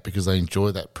eating out, because they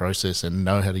enjoy that process and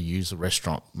know how to use the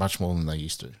restaurant much more than they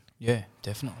used to. Yeah,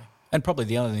 definitely. And probably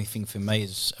the other thing for me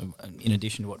is, in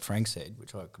addition to what Frank said,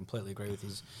 which I completely agree with,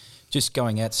 is just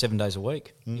going out 7 days a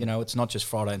week. It's not just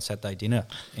Friday and Saturday dinner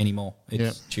anymore.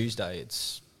 It's Tuesday,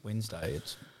 it's Wednesday,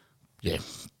 it's... Yeah,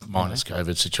 minus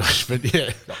COVID situation, but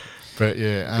yeah. But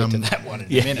yeah. Get to that one in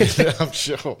a minute. Yeah, I'm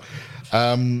sure.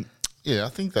 I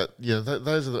think that,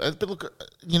 those are the... But look,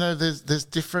 there's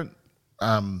different...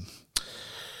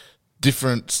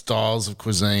 different styles of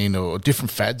cuisine or different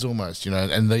fads almost,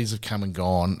 and these have come and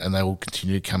gone, and they will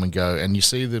continue to come and go. And you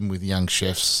see them with young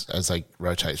chefs as they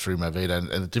rotate through MoVida.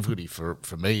 And the difficulty for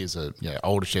me as a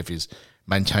older chef is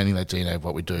maintaining that DNA of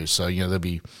what we do. So, there'll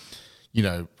be,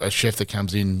 a chef that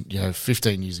comes in,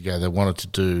 15 years ago, they wanted to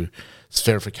do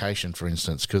spherification, for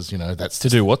instance, because, that's... To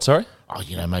do what, sorry?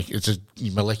 It's a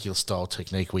molecular style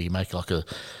technique where you make like a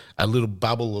little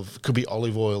bubble of, it could be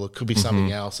olive oil, it could be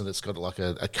something else, and it's got like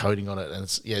a coating on it, and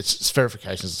it's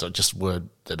spherification is just a word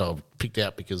that I've picked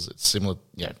out because it's similar.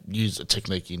 Use a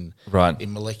technique in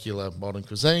molecular modern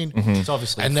cuisine. It's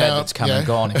obviously and now that's come and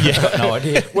gone. You've got no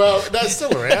idea. Well, that's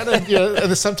still around, and and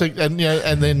there's something, and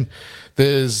then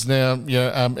there's now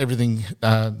everything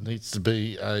needs to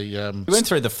be a. We went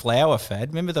through the flour fad.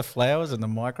 Remember the flowers and the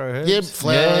micro herbs? Yeah,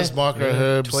 flowers, micro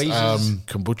herbs,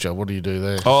 kombucha. What do you do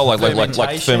there? Oh, like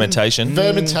fermentation.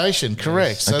 Fermentation,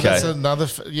 correct. So that's another.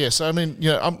 So I mean,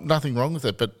 nothing wrong with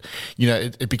it, but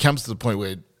it becomes to the point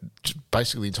where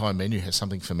basically the entire menu has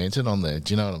something fermented on there.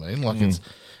 Do you know what I mean? Like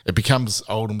it becomes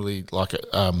ultimately like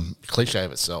a cliche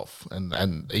of itself,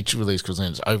 and each of these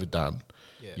cuisines is overdone.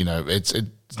 Yeah.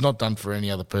 It's not done for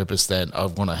any other purpose than I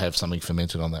want to have something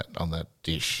fermented on that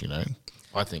dish.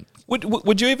 I think.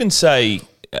 Would you even say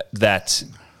that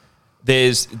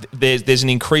there's an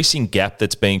increasing gap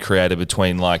that's being created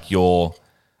between like your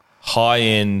high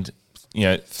end,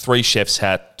 3 chefs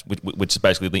hat, which is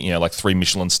basically like 3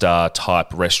 Michelin star type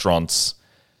restaurants,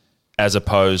 as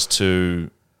opposed to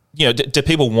do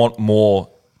people want more,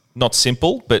 not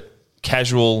simple but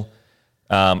casual,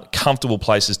 comfortable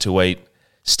places to eat,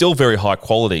 still very high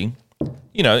quality?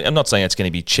 I'm not saying it's going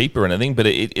to be cheap or anything, but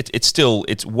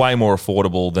it's way more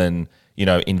affordable than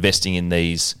investing in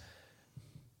these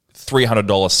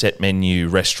 $300 set menu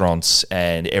restaurants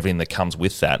and everything that comes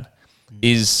with that.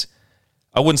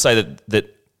 I wouldn't say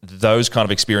that those kind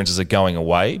of experiences are going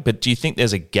away, but do you think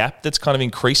there's a gap that's kind of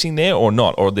increasing there or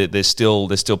not? Or there's still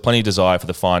plenty of desire for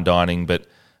the fine dining, but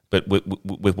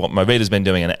with what MoVida's been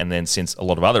doing, and then since a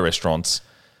lot of other restaurants,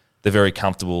 the very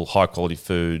comfortable, high quality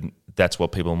food, that's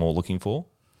what people are more looking for?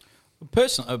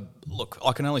 Personally, look,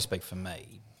 I can only speak for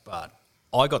me, but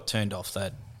I got turned off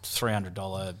that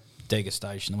 $300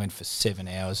 degustation that went for 7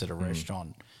 hours at a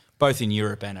restaurant, both in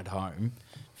Europe and at home,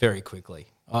 very quickly.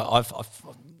 I've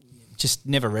just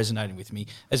never resonated with me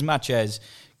as much as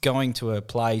going to a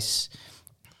place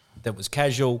that was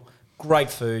casual,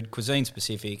 great food, cuisine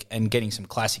specific, and getting some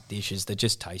classic dishes that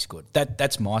just taste good.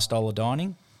 That's my style of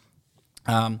dining.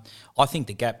 I think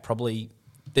the gap probably,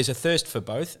 there's a thirst for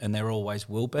both, and there always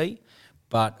will be.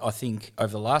 But I think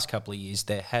over the last couple of years,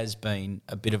 there has been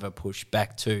a bit of a push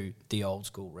back to the old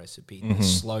school recipe, the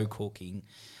slow cooking,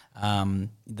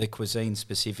 the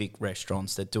cuisine-specific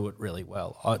restaurants that do it really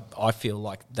well. I feel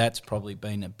like that's probably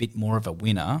been a bit more of a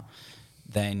winner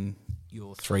than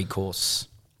your 3-course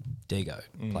Dego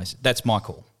place. That's my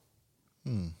call.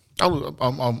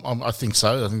 I think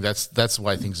so. I think that's the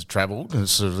way things have travelled, and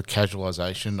it's sort of the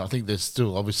casualisation. I think there's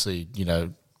still obviously,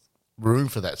 room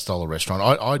for that style of restaurant.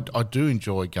 I do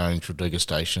enjoy going to a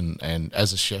degustation, and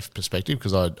as a chef perspective,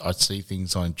 because I see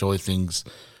things, I enjoy things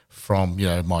from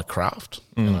my craft,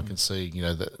 and I can see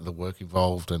the work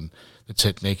involved and the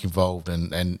technique involved,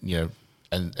 and it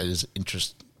is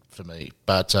interest for me.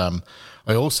 But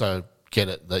I also get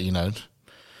it that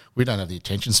we don't have the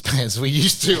attention spans we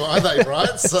used to either,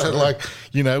 right? So like,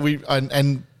 you know,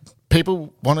 and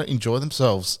people want to enjoy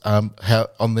themselves on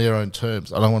their own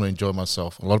terms. I don't want to enjoy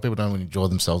myself. A lot of people don't want to enjoy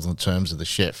themselves on the terms of the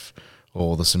chef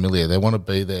or the sommelier. They want to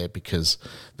be there because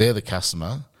they're the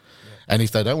customer. And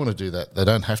if they don't want to do that, they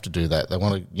don't have to do that. They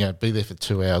want to, you know, be there for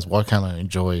 2 hours. Why can't I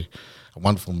enjoy a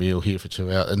wonderful meal here for 2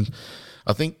 hours? And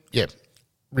I think,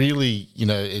 really, you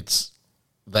know, it's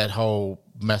that whole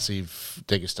massive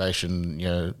degustation, you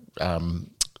know,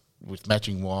 with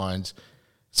matching wines.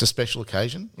 It's a special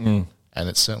occasion, and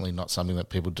it's certainly not something that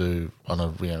people do on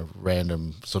a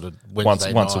random sort of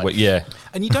Wednesday once night. a week. Yeah,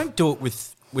 And you don't do it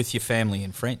with your family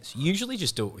and friends. You usually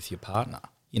just do it with your partner.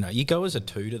 You know, you go as a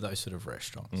two to those sort of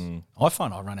restaurants. I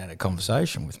find I run out of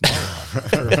conversation with my wife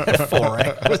for 4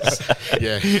 hours.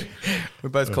 Yeah. We're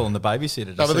both calling the babysitter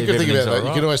to No, but see the if good thing about everything's that, all you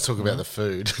right. can always talk about the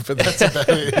food, but that's about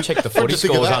it. Check the What footy do you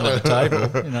think of scores that under the one? table.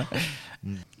 You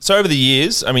know. So over the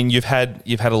years, I mean, you've had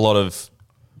a lot of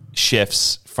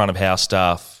chefs, front of house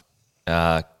staff,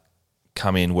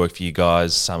 come in, work for you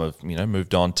guys. Some have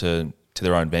moved on to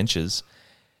their own ventures.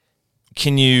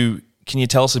 Can you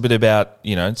tell us a bit about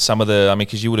some of the? I mean,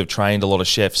 because you would have trained a lot of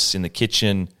chefs in the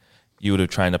kitchen. You would have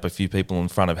trained up a few people in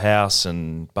front of house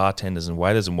and bartenders and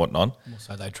waiters and whatnot.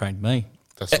 So they trained me.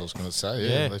 That's what I was going to say. Yeah,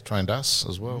 Yeah. they trained us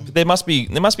as well. There must be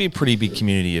a pretty big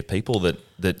community of people that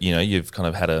you've kind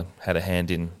of had a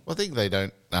hand in. Well, I think they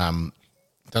don't. I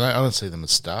don't see them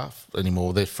as staff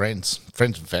anymore. They're friends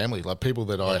and family, like people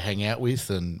that I hang out with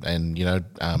and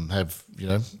have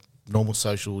normal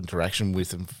social interaction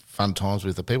with and fun times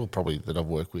with. The people probably that I've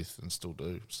worked with and still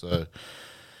do. So,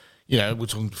 we're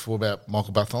talking before about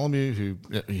Michael Bartholomew,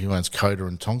 who owns Coda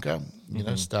and Tonka.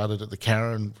 Started at the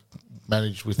Karen,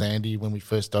 managed with Andy when we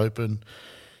first opened.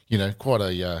 Quite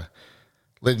a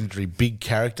legendary big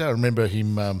character. I remember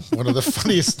him. One of the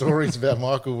funniest stories about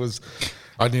Michael was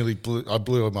I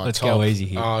blew on my Let's top. go easy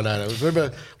here. Oh no!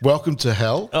 Remember, Welcome to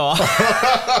Hell.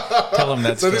 Tell them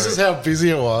that So story. this is how busy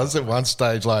it was at one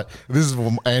stage. Like this is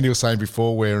what Andy was saying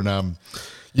before, where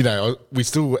we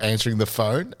still were answering the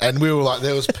phone, and we were like,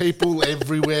 there was people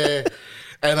everywhere,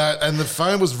 and the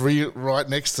phone was right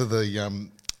next to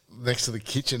the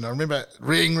kitchen. I remember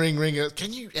ring.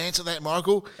 Can you answer that,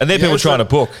 Michael? And then He people answered- trying to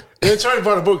book. They're trying to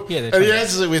find a book. Yeah, they're and he trying to-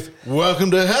 answers it with "Welcome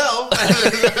to Hell."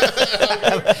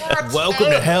 Welcome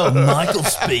to hell, Michael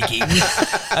speaking.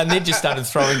 And then just started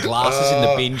throwing glasses in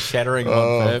the bin, shattering them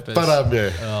on purpose.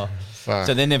 But fuck.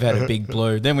 So then they've had a big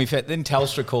blue. Then then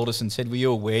Telstra called us and said, "Were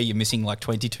you aware you're missing like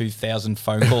 22,000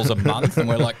 phone calls a month?" And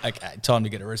we're like, "Okay, time to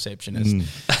get a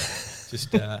receptionist."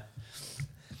 Just. yeah.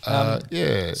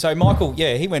 So Michael,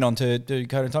 he went on to do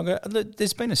Coda and Tonga.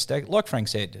 There's been a stack, like Frank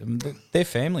said, they're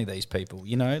family. These people,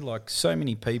 like so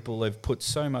many people have put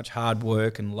so much hard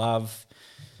work and love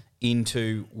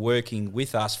into working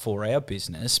with us for our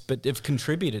business, but they've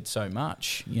contributed so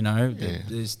much.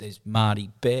 There's Marty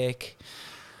Beck,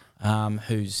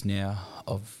 who's now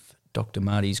of Dr.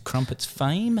 Marty's Crumpets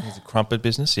fame. Crumpet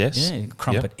business, yes. Yeah,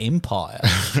 Crumpet Empire.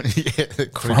 Yeah,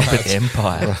 Crumpet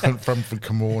Empire. from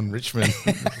Camorn, Richmond.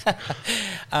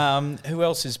 Who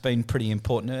else has been pretty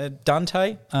important?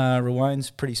 Dante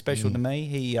Rowan's pretty special to me.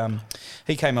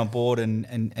 He came on board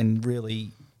and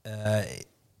really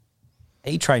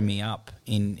he trained me up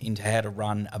into how to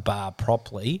run a bar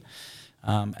properly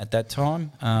at that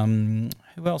time.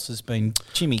 Who else has been?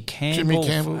 Jimmy Campbell,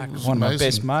 was one of my amazing.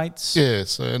 best mates. Yeah,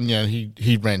 so and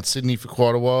he ran Sydney for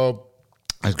quite a while.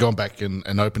 Has gone back and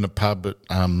opened a pub at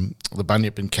the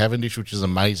Bunyip in Cavendish, which is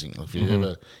amazing. If you're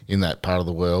ever in that part of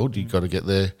the world, you've got to get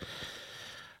there.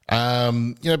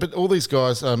 But all these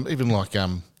guys, even like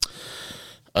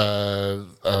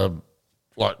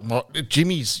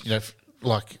Jimmy's,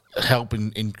 like help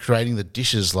in creating the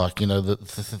dishes, like the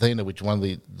Thethina, which won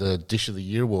the Dish of the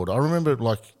Year award. I remember,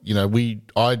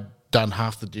 I'd done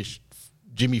half the dish.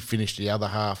 Jimmy finished the other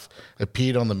half,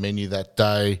 appeared on the menu that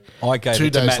day. I gave 2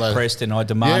 it to days Matt later- Preston. I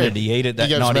demanded he eat it that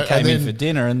gave night. He us- came and in then- for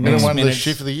dinner and then next won the minute-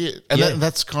 chef of the year. And Yeah.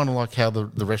 that's kind of like how the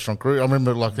restaurant grew. I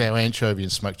remember like our anchovy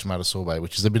and smoked tomato sorbet,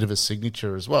 which is a bit of a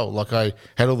signature as well. Like I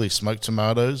had all these smoked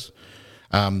tomatoes.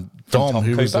 Dom, Tom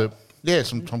who was Cooper?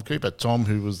 from Tom Cooper. Tom,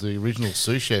 who was the original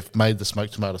sous chef, made the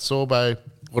smoked tomato sorbet.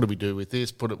 What do we do with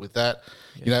this? Put it with that.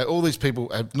 All these people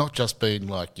have not just been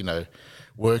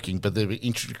working, but they're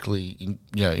intricately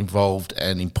involved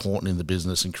and important in the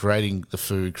business and creating the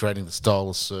food, creating the style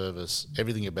of service.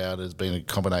 Everything about it has been a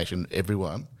combination of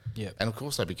everyone. Yeah. And of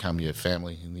course they become your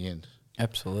family in the end.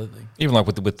 Absolutely. Even like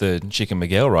with the chicken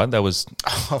Miguel, right? That was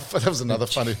Oh, that was another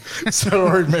funny. So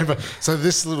I remember. So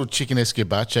this little chicken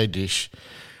escabeche dish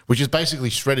which is basically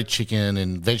shredded chicken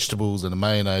and vegetables and a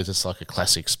mayonnaise. It's like a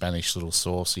classic Spanish little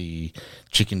saucy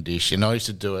chicken dish. And I used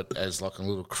to do it as like a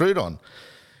little crouton.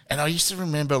 And I used to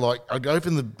remember, like, I'd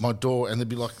open my door and there'd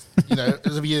be like,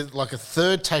 there'd be like a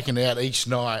third taken out each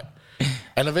night.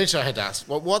 And eventually I had to ask,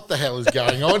 well, what the hell is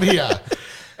going on here?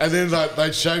 And then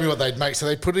they'd show me what they'd make. So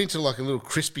they put it into like a little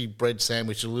crispy bread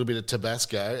sandwich, a little bit of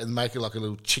Tabasco, and make it like a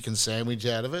little chicken sandwich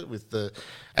out of it with the.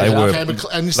 They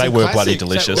were bloody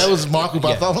delicious. That was Michael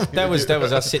Bartholomew. That was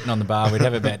us sitting on the bar. We'd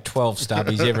have about 12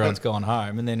 stubbies. Everyone's gone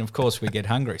home, and then of course we'd get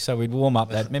hungry. So we'd warm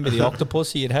up that. Remember the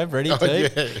octopus you'd have ready too?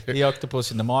 Yeah. The octopus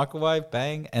in the microwave,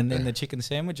 bang, and then the chicken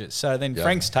sandwiches. So then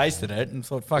Frank's tasted it and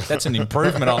thought, "Fuck, that's an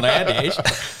improvement on our dish."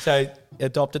 So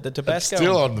adopted the Tabasco. It's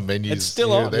still on the menus. It's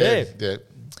still on there. Yeah.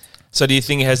 So do you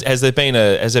think has there been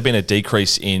a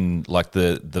decrease in like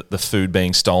the food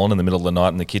being stolen in the middle of the night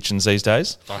in the kitchens these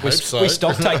days? I hope so. We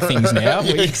stock take things now.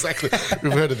 Yeah, exactly.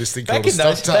 We've heard of this thing called a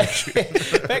stock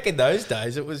take. Back in those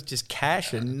days, it was just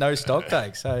cash and no stock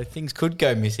take, so things could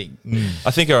go missing.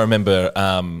 I think I remember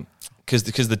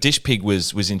because the dish pig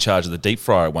was in charge of the deep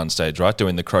fryer at one stage, right?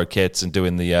 Doing the croquettes and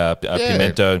doing the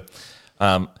pimento.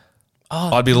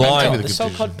 I'd be lying. The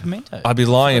so-called pimento. I'd be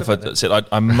lying if I said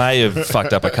I may have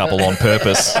fucked up a couple on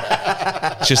purpose.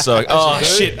 Just so,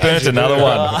 shit, burnt another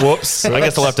one. Whoops. I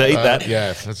guess I'll have to eat that.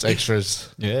 Yeah, that's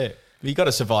extras. Yeah. You got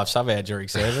to survive somehow during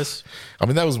service. I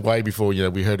mean, that was way before,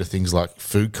 we heard of things like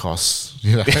food costs,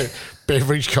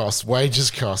 beverage costs, wages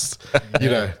costs.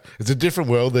 It's a different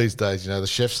world these days. The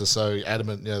chefs are so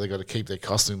adamant, they've got to keep their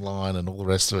costs in line and all the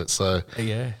rest of it. So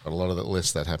a lot of that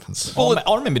less that happens. Well,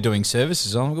 I remember doing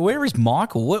services. I'm like, where is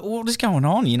Michael? What is going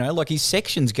on? Like his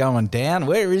section's going down.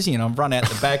 Where is he? And I've run out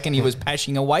the back and he was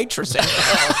pashing a waitress out.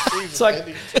 It's like,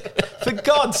 for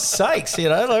God's sakes,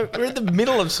 like we're in the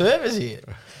middle of service here.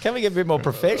 Can we get a bit more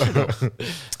professional?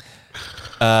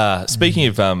 Speaking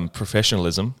of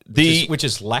professionalism, which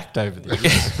is lacked over the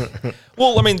years.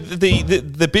 Well, I mean,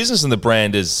 the business and the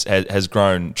brand has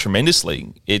grown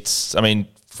tremendously.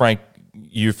 Frank,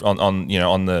 you've on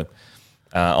the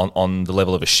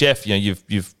level of a chef,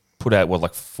 you've put out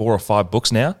like 4 or 5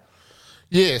 books now.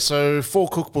 Yeah, so 4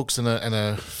 cookbooks and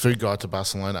a food guide to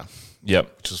Barcelona.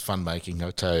 Yep, which was fun making.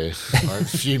 I'll tell you, a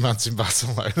few months in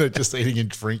Barcelona, just eating and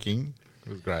drinking. It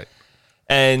was great.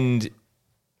 And,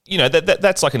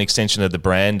 that's like an extension of the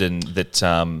brand, and that,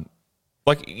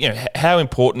 how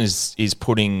important is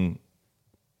putting,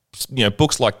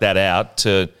 books like that out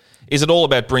to, is it all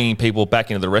about bringing people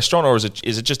back into the restaurant, or is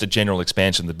it just a general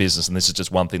expansion of the business and this is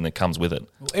just one thing that comes with it?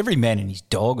 Well, every man and his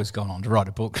dog has gone on to write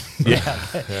a book. Yeah.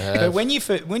 But when the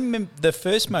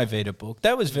first MoVida book,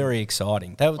 that was very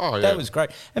exciting. That was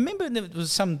great. And remember there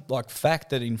was some like fact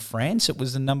that in France it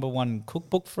was the #1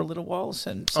 cookbook for a little while.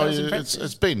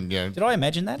 It's been, Did I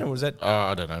imagine that, or was that?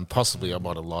 I don't know. Possibly I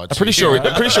might have lied. I'm pretty sure it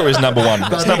was #1.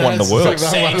 It's #1 in the world.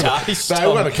 They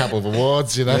won a couple of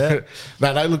awards, No,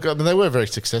 look, I mean, they were very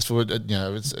successful.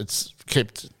 It's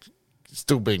kept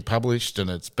still being published,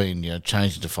 and it's been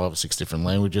changed into 5 or 6 different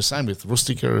languages. Same with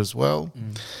Rustica as well.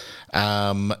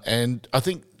 And I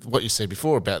think what you said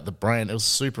before about the brand, it was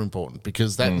super important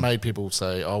because that made people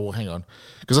say, "Oh, well, hang on,"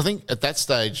 because I think at that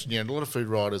stage, a lot of food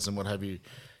writers and what have you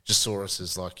just saw us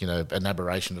as like an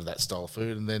aberration of that style of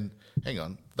food, and then hang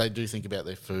on, they do think about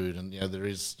their food, and there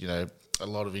is a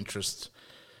lot of interest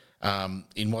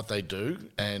in what they do,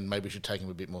 and maybe we should take them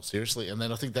a bit more seriously. And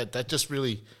then I think that just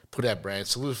really put our brand,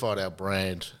 solidified our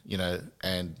brand,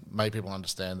 and made people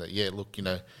understand that,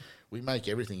 we make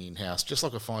everything in-house, just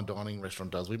like a fine dining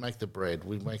restaurant does. We make the bread,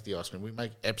 we make the ice cream, we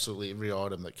make absolutely every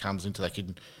item that comes into that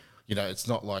kitchen. It's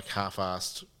not like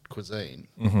half-assed cuisine.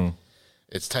 Mm-hmm.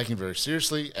 It's taken very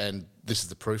seriously, and this is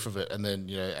the proof of it. And then,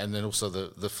 and then also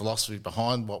the philosophy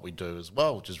behind what we do as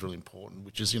well, which is really important,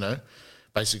 which is,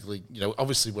 basically,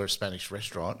 obviously we're a Spanish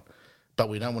restaurant, but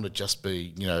we don't want to just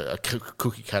be, a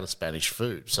cookie cutter Spanish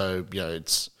food. So,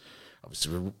 it's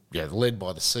obviously we're led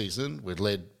by the season. We're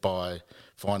led by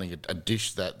finding a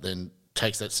dish that then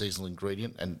takes that seasonal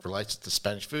ingredient and relates it to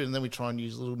Spanish food, and then we try and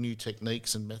use little new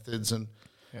techniques and methods, and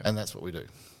that's what we do.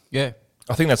 Yeah.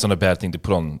 I think that's not a bad thing to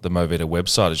put on the MoVida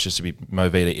website. It's just to be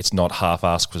MoVida. It's not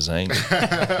half-assed cuisine.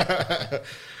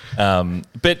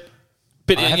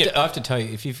 But I have to tell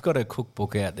you, if you've got a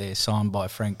cookbook out there signed by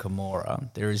Frank Camorra,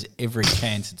 there is every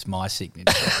chance it's my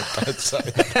signature.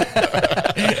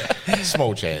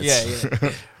 Small chance.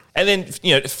 Yeah. And then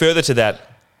further to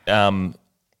that,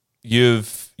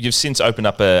 you've since opened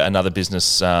up another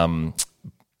business,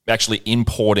 actually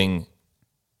importing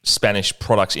Spanish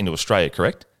products into Australia,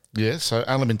 correct? Yeah. So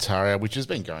Alimentaria, which has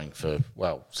been going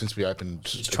since we opened.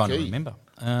 Just trying to remember.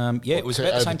 It was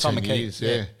about the same time. Years,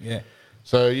 yeah.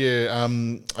 So yeah,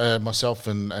 myself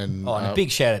and and a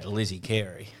big shout out to Lizzie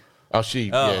Carey.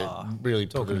 she really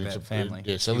put talking it about into family.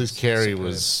 Yeah, so She Liz was Carey superb.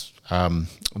 was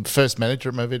first manager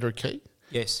at MoVida Key.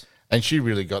 Yes. And she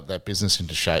really got that business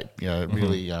into shape. You know,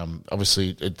 really,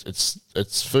 obviously,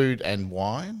 it's food and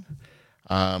wine,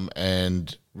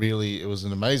 and really, it was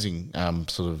an amazing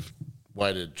sort of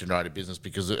way to generate a business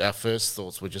because our first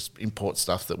thoughts were just import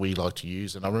stuff that we like to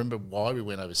use. And I remember why we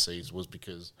went overseas was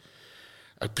because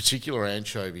a particular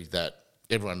anchovy that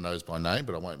everyone knows by name,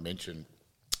 but I won't mention,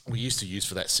 we used to use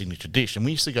for that signature dish, and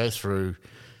we used to go through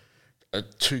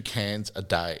 2 cans a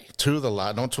day. 2 of the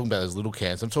large. I'm not talking about those little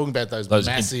cans. I'm talking about those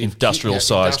massive industrial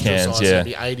size cans. Yeah, it'd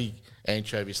be 80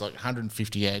 anchovies, like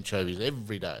 150 anchovies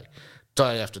every day,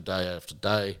 day after day after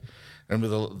day. And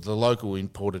the local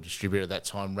importer distributor at that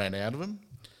time ran out of them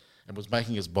and was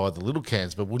making us buy the little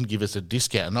cans, but wouldn't give us a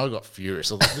discount. And I got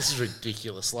furious. I was like, "This is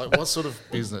ridiculous! Like, what sort of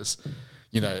business,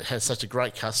 has such a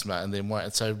great customer and then wait?"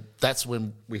 And so that's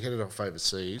when we headed off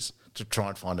overseas to try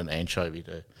and find an anchovy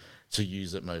to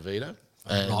use at MoVida.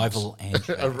 Rival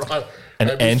anchovy. an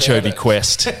anchovy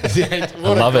quest. I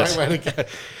love it. Way to go.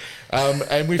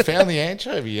 And we found the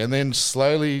anchovy, and then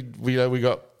slowly we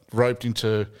got roped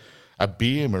into a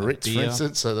beer, Maritz, for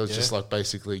instance. So there was just like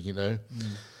basically,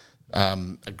 a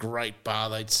great bar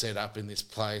they'd set up in this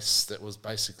place that was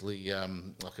basically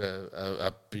like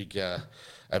a big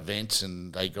event,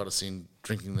 and they got us in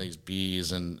drinking these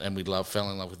beers, and we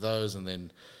fell in love with those, and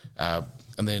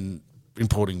then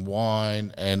importing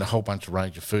wine and a whole bunch of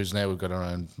range of foods. Now we've got our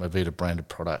own MoVida branded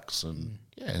products, and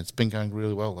it's been going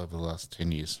really well over the last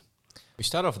 10 years. We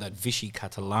started off with that Vichy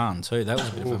Catalan too. That was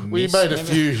a bit of a We miss. made a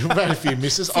few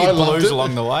misses. A few I loved blues it.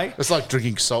 along the way. It's like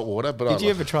drinking salt water. But Did you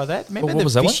ever try that? Remember What the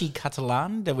was that one? Vichy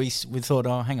Catalan that we thought,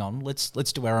 oh, hang on, let's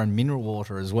do our own mineral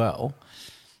water as well.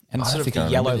 And I sort of think the I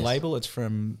yellow remember this. label, it's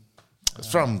from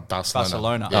It's from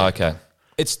Barcelona. Oh, okay.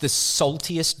 It's the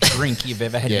saltiest drink you've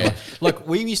ever had. In your life. Look,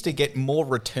 we used to get more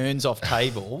returns off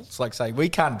tables, like saying, we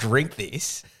can't drink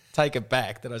this, take it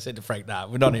back. Then I said to Frank, no,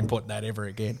 we're not importing that ever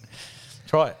again.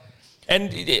 Try it.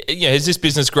 And has this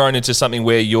business grown into something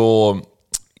where you're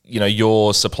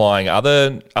supplying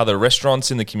other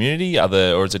restaurants in the community,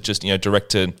 or is it just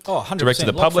direct to 100%. direct to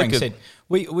the Like public? Frank said,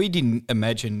 we didn't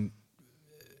imagine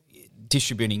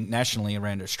distributing nationally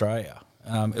around Australia.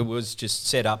 It was just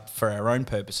set up for our own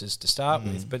purposes to start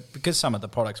with, but because some of the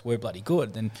products were bloody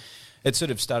good, then it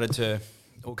sort of started to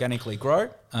organically grow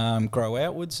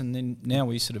outwards, and then now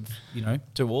we sort of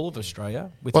do all of Australia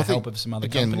with the help of some other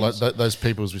companies. Like those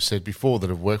people, as we said before,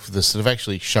 that have worked with us that have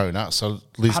actually shown us. So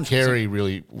Liz 100%. Carey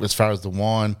really, as far as the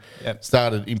wine,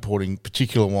 started importing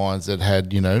particular wines that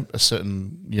had a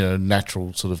certain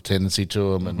natural sort of tendency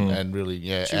to them, and really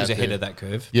She was ahead of that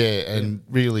curve. and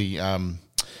really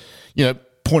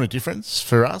point of difference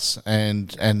for us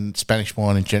and Spanish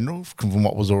wine in general from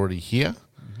what was already here.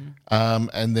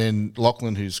 And then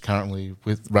Lachlan, who's currently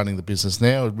running the business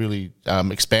now, really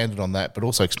expanded on that, but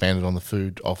also expanded on the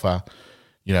food offer,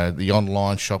 the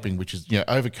online shopping, which is,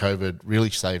 over COVID really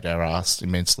saved our ass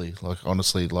immensely. Like,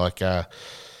 honestly,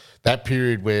 that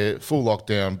period where full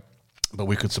lockdown, but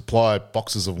we could supply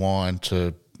boxes of wine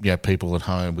to, people at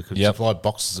home. We could supply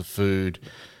boxes of food,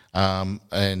 and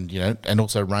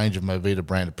also a range of MoVida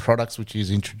branded products, which is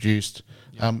introduced.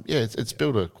 It's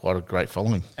built quite a great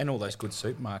following, And all those good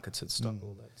supermarkets that stock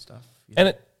all that stuff.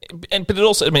 But it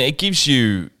also, it gives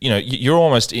you, you're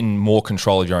almost in more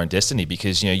control of your own destiny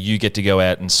because, you get to go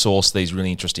out and source these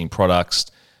really interesting products,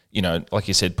 like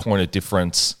you said, point of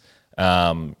difference,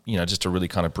 just to really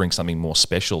kind of bring something more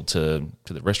special to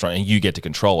the restaurant, and you get to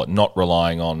control it, not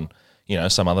relying on,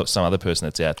 some other person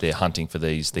that's out there hunting for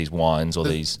these wines or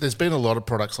these. There's been a lot of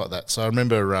products like that. So I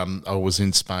remember I was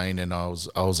in Spain and I was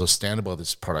astounded by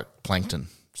this product, Plankton.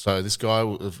 So this guy,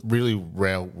 a really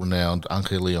renowned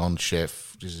Uncle Leon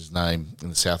chef, is his name, in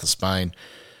the south of Spain,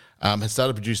 has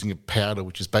started producing a powder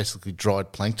which is basically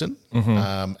dried plankton,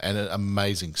 and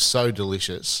amazing, so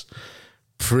delicious.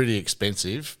 Pretty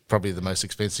expensive, probably the most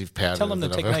expensive powder. Tell them the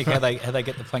that I've technique, ever- how they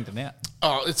get the plankton out.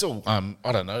 Oh, it's all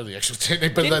I don't know the actual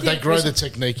technique, but they grow the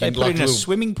technique They in put like it in a little,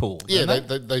 swimming pool. yeah,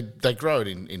 don't they grow it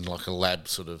in like a lab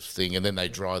sort of thing, and then they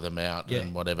dry them out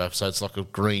and whatever. So it's like a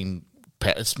green.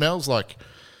 It smells like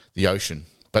the ocean,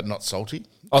 but not salty.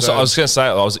 Oh, so I was going to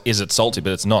say, is it salty?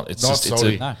 But it's not. It's Not just salty.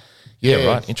 It's a, No. Yeah,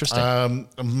 right. Interesting.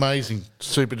 Amazing,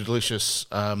 super delicious.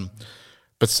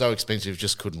 But so expensive,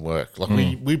 just couldn't work. Like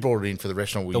we brought it in for the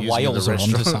restaurant. We The used it in whales are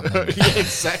onto restaurant. something. Yeah,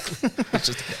 exactly.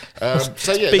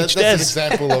 So yeah, Beach that's an Des.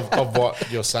 example of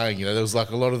what you're saying. There was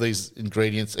like a lot of these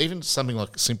ingredients, even something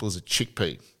like simple as a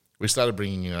chickpea. We started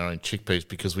bringing in our own chickpeas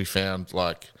because we found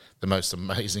like the most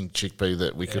amazing chickpea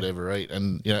that we could ever eat,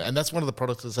 and and that's one of the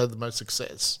products that's had the most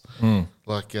success.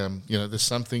 Like there's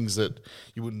some things that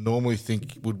you wouldn't normally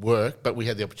think would work, but we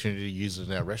had the opportunity to use it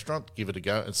in our restaurant, give it a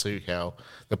go, and see how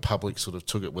the public sort of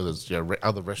took it, whether it's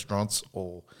other restaurants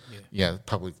or the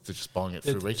public just buying it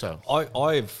through retail.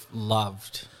 I've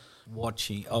loved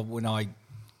watching when I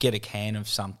get a can of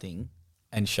something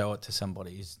and show it to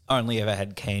somebody who's only ever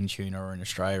had canned tuna in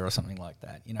Australia or something like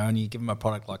that, and you give them a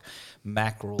product like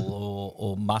mackerel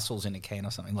or mussels in a can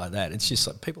or something like that. It's just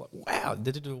like people are like, wow,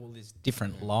 they do all these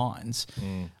different lines.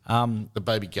 The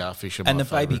baby garfish are and my the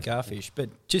baby favourite. garfish, but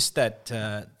just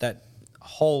that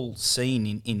whole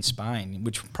scene in Spain,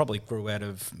 which probably grew out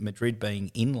of Madrid being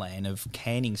inland, of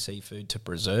canning seafood to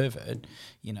preserve it.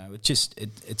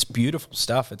 It's beautiful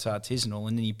stuff. It's artisanal,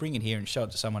 and then you bring it here and show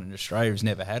it to someone in Australia who's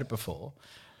never had it before,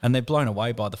 and they're blown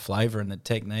away by the flavour and the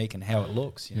technique and how it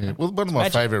looks. Well, one of my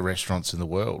favourite restaurants in the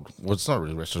world, well, it's not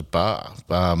really a restaurant, bar,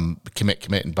 Comet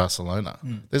in Barcelona.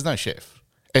 There's no chef.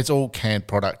 It's all canned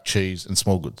product, cheese and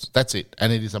small goods. That's it,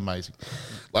 and it is amazing.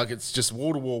 Like, it's just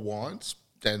wall-to-wall wines.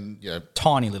 And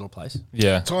Tiny little place.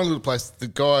 Yeah. Tiny little place. The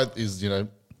guy is,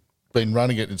 been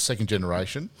running it in second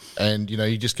generation, and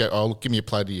you just go, oh, look, give me a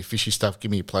plate of your fishy stuff, give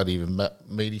me a plate of your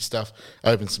meaty stuff,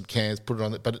 open some cans, put it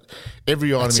on it. But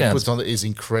every item he puts on it is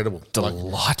incredible.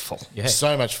 Delightful. Like,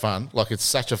 so much fun. Like, it's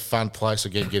such a fun place,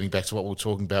 again, getting back to what we were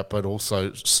talking about, but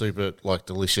also super,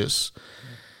 delicious.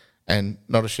 And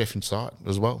not a chef in sight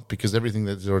as well, because everything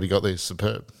that's already got there is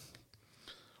superb.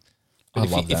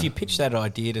 If you pitch that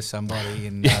idea to somebody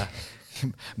in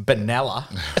Benalla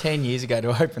 10 years ago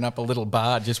to open up a little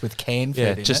bar just with canned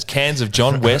food in just it. cans of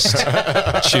John West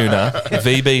tuna,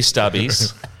 VB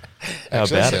stubbies. How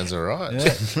Actually, about that sounds all right.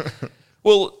 it?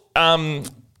 Well,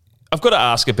 I've got to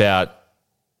ask about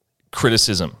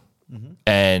criticism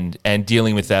and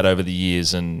dealing with that over the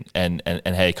years and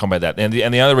how you combat that. And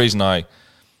the other reason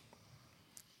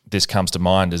this comes to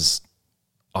mind is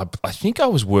I think I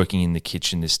was working in the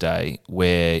kitchen this day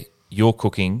where you're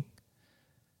cooking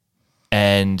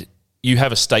and you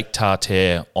have a steak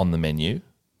tartare on the menu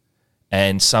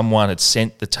and someone had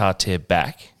sent the tartare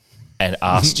back and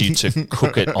asked you to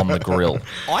cook it on the grill.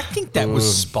 I think that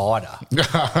was Spider.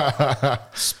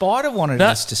 Spider wanted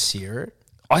us to sear it.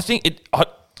 I think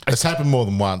It's happened more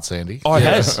than once, Andy. Oh, it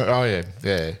has? Oh,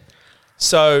 yeah.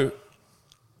 So,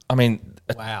 I mean,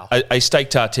 Wow. a steak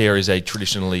tartare is a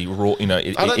traditionally raw, I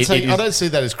don't see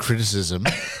that as criticism.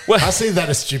 Well- I see that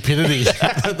as stupidity.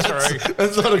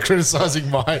 That's not a criticising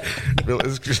my. I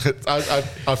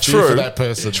feel for that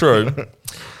person. True.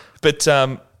 But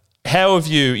how have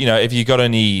you got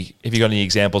any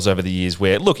examples over the years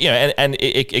where look, and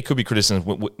it could be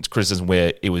criticism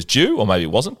where it was due or maybe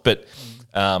it wasn't, but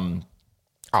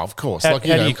of course. how do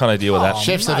you kind of deal with that?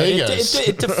 Chefs have egos.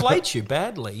 It deflates you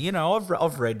badly.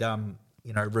 I've read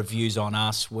reviews on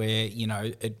us where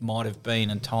it might have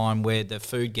been a time where the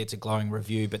food gets a glowing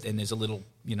review, but then there's a little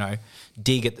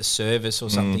dig at the service or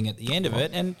something at the end of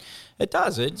it, and it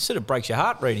sort of breaks your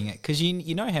heart reading it, because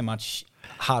you know how much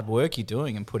hard work you're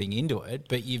doing and putting into it,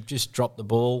 but you've just dropped the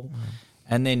ball.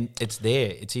 And then it's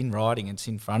there, it's in writing, it's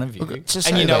in front of you.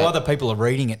 And other people are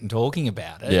reading it and talking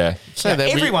about it. Yeah.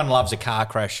 Everyone loves a car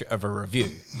crash of a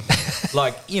review.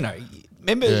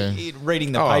 Remember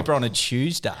reading the paper on a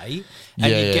Tuesday,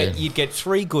 and you'd get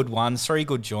 3 good ones, 3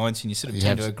 good joints, and you sort of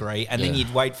tend to agree, and then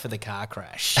you'd wait for the car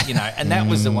crash, and that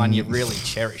was the one you really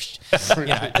cherished.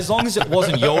 As long as it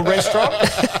wasn't your restaurant,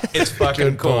 it's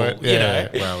fucking cool. Well,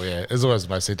 it's always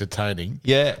most entertaining.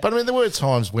 Yeah. But I mean, there were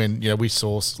times when we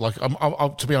saw, like,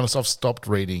 to be honest, I've stopped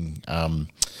reading,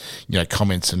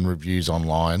 comments and reviews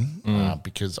online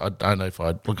because I don't know if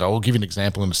I'll give you an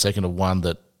example in a second of one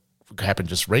that happened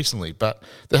just recently, but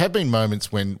there have been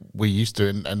moments when we used to,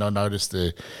 and I noticed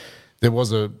there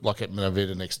was like at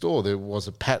MoVida next door, there was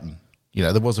a pattern.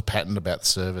 There was a pattern about the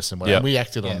service and we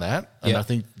acted on that. And I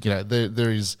think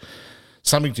there is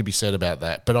something to be said about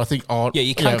that. But I think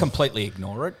you can't completely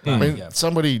ignore it. I mean,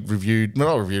 somebody reviewed.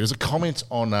 There's a comment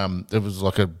on. There was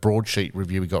like a broadsheet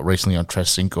review we got recently on Tres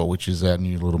Cinco, which is our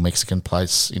new little Mexican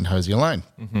place in Hosier Lane.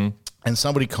 Mm-hmm. And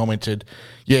somebody commented,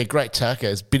 "Yeah, great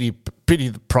tacos. Pity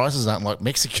the prices aren't like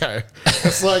Mexico."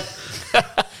 It's like,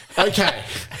 okay,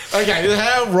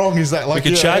 how wrong is that? Like, We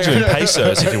could charge you in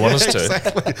pesos if you want us to.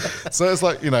 Exactly. So it's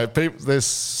like, there's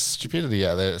stupidity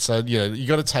out there. So you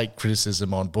got to take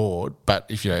criticism on board. But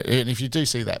if you do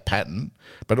see that pattern,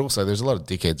 but also there's a lot of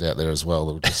dickheads out there as well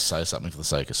that will just say something for the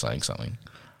sake of saying something.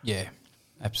 Yeah,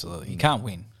 absolutely. You can't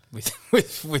win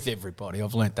with everybody.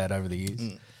 I've learnt that over the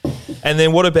years. And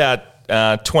then what about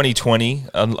 2020?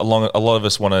 A lot of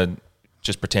us want to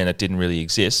just pretend it didn't really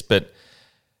exist, but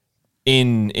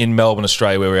in Melbourne,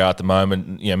 Australia, where we are at the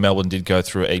moment, Melbourne did go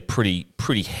through a pretty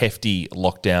hefty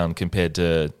lockdown compared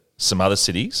to some other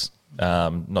cities,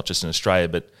 not just in Australia,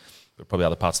 but probably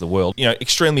other parts of the world.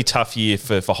 Extremely tough year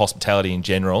for hospitality in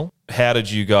general. How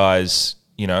did you guys,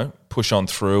 push on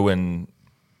through and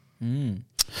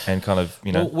kind of,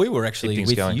 Well, we were actually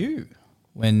with going? you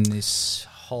when this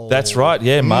whole That's right,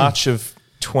 yeah, March of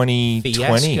 2020.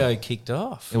 fiasco kicked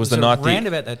off. It was the night around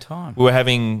about that time. we were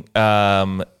having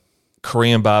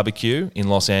Korean barbecue in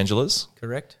Los Angeles.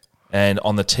 Correct. And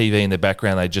on the TV in the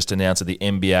background, they just announced that the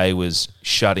NBA was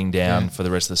shutting down for the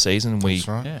rest of the season. That's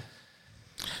right. Yeah.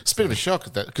 It's a bit of a shock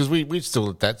at that because we still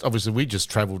at that. Obviously, we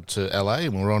just travelled to LA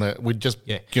and we're on it. We just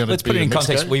Let's put it in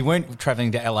context. We weren't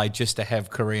travelling to LA just to have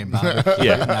Korean barbecue.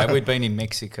 No, we'd been in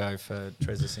Mexico for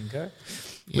Tres de Cinco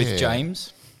with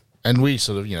James. And we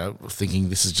sort of, thinking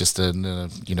this is just a,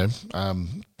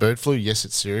 bird flu. Yes,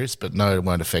 it's serious, but no, it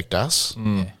won't affect us.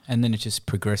 Yeah. And then it just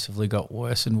progressively got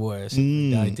worse and worse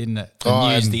every day, didn't it? The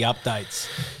news, the updates.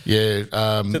 Yeah.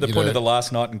 To the point of the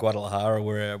last night in Guadalajara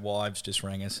where our wives just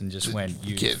rang us and just went,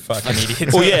 you fucking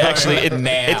idiots. Well, yeah, actually,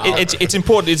 it's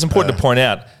important. It's important to point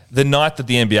out the night that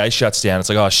the NBA shuts down, it's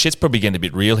like, oh, shit's probably getting a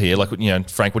bit real here. Like,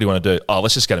 Frank, what do you want to do? Oh,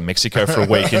 let's just go to Mexico for a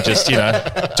week and just,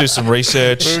 do some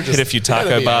research, hit a few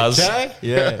taco bars. Okay.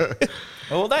 Yeah.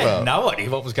 Well, they had no idea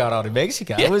what was going on in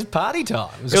Mexico. Yeah. It was party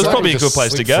time. It was probably a good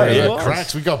place to go. Yeah.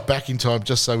 Cracks. We got back in time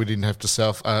just so we didn't have to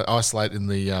self-isolate in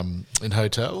the in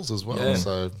hotels as well. Yeah.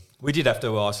 So we did have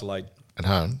to isolate at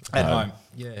home. At home.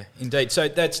 Yeah, indeed. So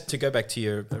that's to go back to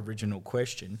your original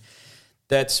question.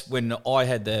 That's when I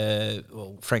had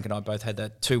Frank and I both had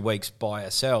that 2 weeks by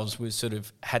ourselves. We sort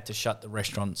of had to shut the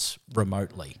restaurants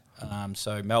remotely.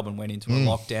 So Melbourne went into a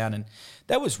lockdown, and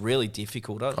that was really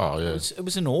difficult. It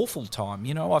was an awful time.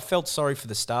 I felt sorry for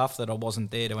the staff that I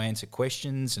wasn't there to answer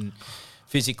questions and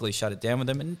physically shut it down with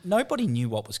them, and nobody knew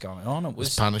what was going on. It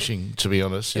was punishing, to be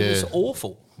honest. It was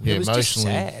awful. Yeah, it was just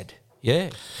sad. Yeah.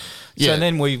 So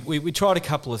then we tried a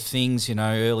couple of things,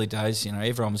 early days,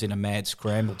 everyone was in a mad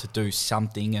scramble to do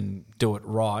something and do it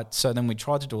right. So then we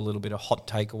tried to do a little bit of hot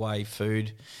takeaway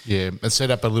food. Yeah, and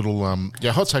set up a little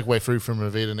hot takeaway food from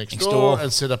MoVida next door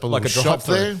and set up a little shop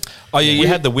there. Oh, yeah, you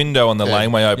had the window on the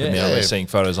laneway open there. We're seeing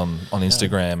photos on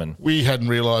Instagram. And we hadn't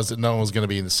realised that no one was going to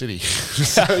be in the city.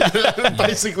 So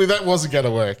basically that wasn't going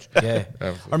to work. Yeah.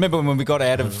 I remember when we got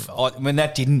out of, when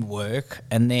that didn't work,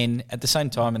 and then at the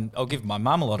same time, and I'll give my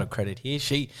mum a lot of credit here,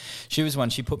 she was one,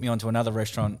 she put me onto another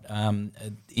restaurant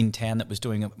in town that was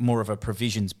doing more of a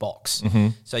provisions box. Mm-hmm.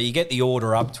 So you get the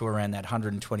order up to around that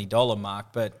 $120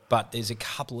 mark, but there's a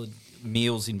couple of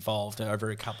meals involved over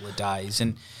a couple of days,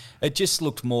 and it just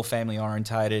looked more family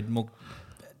orientated,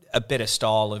 a better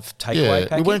style of takeaway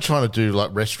package. We weren't trying to do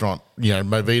like restaurant,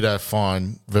 MoVida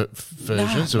fine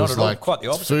versions. No, it was like quite the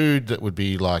opposite. Food that would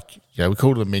be like, we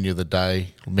called it a menu of the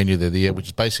day, menu of the year, which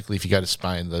is basically if you go to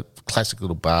Spain, the classic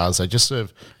little bars, they just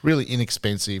serve really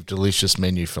inexpensive, delicious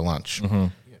menu for lunch. Mm-hmm.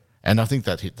 And I think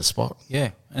that hit the spot.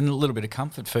 Yeah, and a little bit of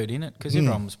comfort food in it because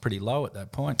everyone was pretty low at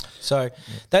that point. So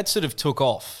that sort of took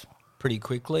off pretty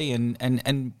quickly,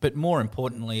 and but more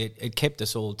importantly, it kept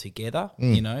us all together.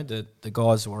 The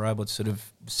guys were able to sort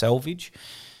of salvage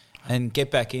and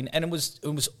get back in, and it was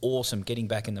awesome getting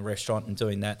back in the restaurant and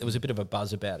doing that. There was a bit of a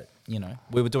buzz about it.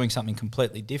 We were doing something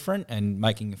completely different and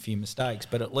making a few mistakes,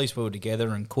 but at least we were together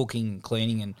and cooking and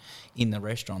cleaning and in the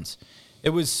restaurants. It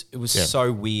was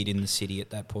so weird in the city at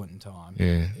that point in time.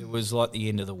 Yeah. It was like the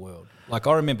end of the world. Like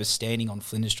I remember standing on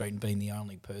Flinders Street and being the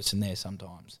only person there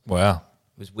sometimes. Wow.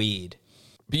 It was weird.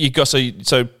 But you got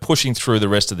so pushing through the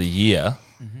rest of the year,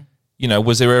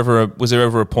 was there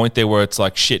ever a point there where it's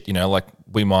like shit, like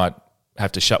we might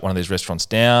have to shut one of these restaurants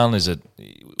down? Is it?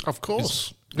 Of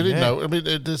course. We didn't know. I mean,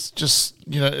 it's just,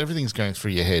 everything's going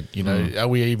through your head. Are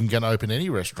we even going to open any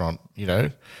restaurant?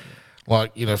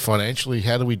 Like, financially,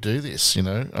 how do we do this?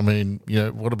 I mean,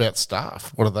 what about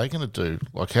staff? What are they going to do?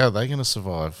 Like, how are they going to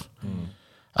survive?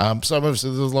 So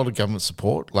obviously there's a lot of government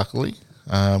support, luckily,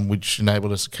 which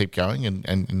enabled us to keep going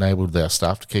and enabled our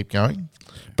staff to keep going.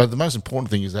 But the most important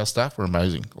thing is our staff were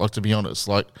amazing. Like, to be honest,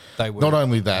 like, they were not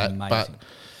only that, amazing. but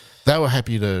they were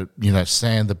happy to,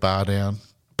 sand the bar down,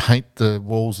 paint the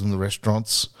walls in the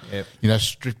restaurants,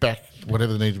 strip back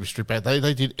whatever they needed to be stripped back.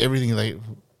 They did everything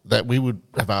that we would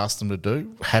have asked them to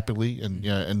do happily, and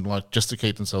and like just to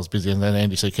keep themselves busy. And then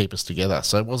Andy said keep us together.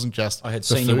 So it wasn't just I had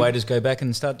senior waiters go back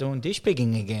and start doing dish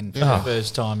picking again for the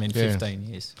first time in 15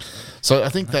 years. So I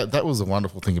think that was the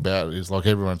wonderful thing about it, is like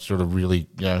everyone sort of really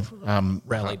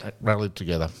rallied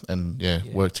together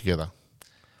and worked together.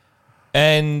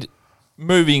 And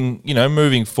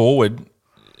moving forward,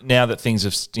 now that things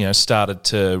have started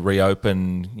to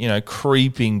reopen,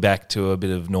 creeping back to a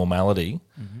bit of normality,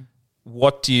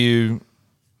 what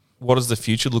does the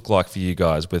future look like for you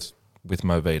guys with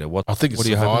MoVida? I think it's what are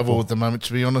you hoping survival for? at the moment,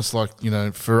 to be honest. Like,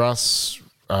 for us,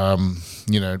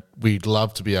 we'd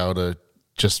love to be able to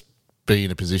just be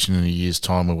in a position in a year's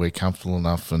time where we're comfortable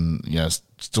enough and,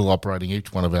 still operating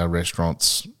each one of our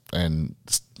restaurants and,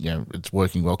 it's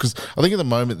working well. Because I think at the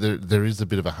moment there is a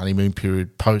bit of a honeymoon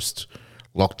period post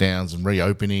lockdowns and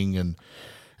reopening and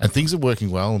things are working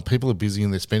well and people are busy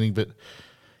and they're spending. But,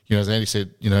 as Andy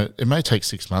said, it may take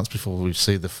 6 months before we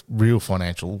see the real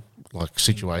financial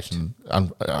situation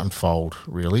unfold,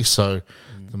 really. So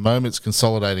the moment's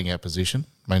consolidating our position,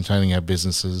 maintaining our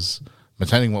businesses,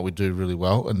 maintaining what we do really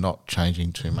well and not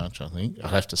changing too much, I think,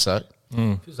 I'd have to say.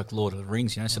 Feels like Lord of the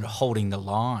Rings, sort of holding the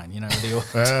line,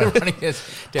 running it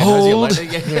down. Hold.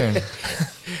 Yeah.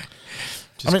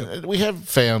 I mean, we have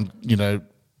found,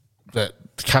 that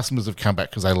the customers have come back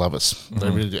because they love us. They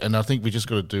really do. And I think we just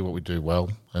got to do what we do well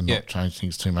and not change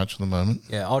things too much at the moment.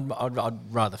 Yeah,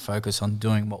 I'd rather focus on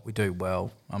doing what we do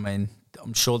well. I mean,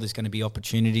 I'm sure there's going to be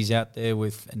opportunities out there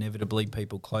with inevitably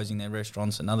people closing their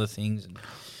restaurants and other things.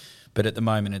 But at the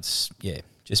moment, it's,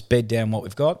 just bed down what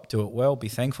we've got, do it well, be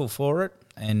thankful for it,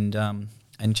 and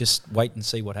just wait and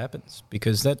see what happens.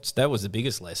 Because that was the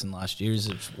biggest lesson last year, is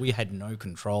that we had no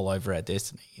control over our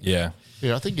destiny. Yeah.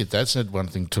 Yeah, I think your dad said one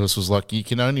thing to us was like, you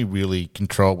can only really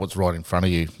control what's right in front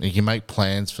of you. You can make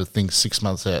plans for things 6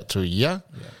 months out to a year,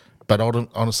 but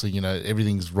honestly,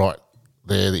 everything's right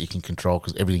there that you can control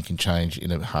because everything can change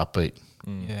in a heartbeat.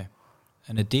 Yeah,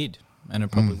 and it did, and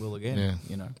it probably will again,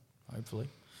 hopefully.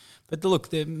 But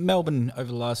look, Melbourne over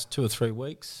the last 2 or 3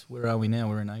 weeks, where are we now?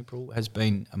 We're in April, has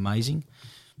been amazing.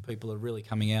 People are really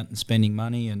coming out and spending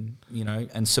money and,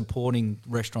 and supporting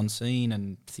restaurant scene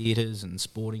and theatres and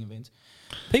sporting events.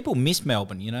 People miss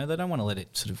Melbourne, they don't want to let it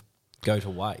sort of go to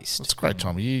waste. It's a great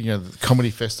time of year. The comedy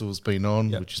festival's been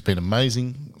on, which has been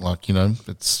amazing. Like,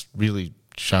 it's really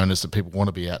shown us that people want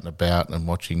to be out and about and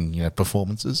watching,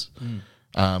 performances.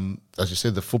 As you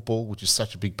said, the football, which is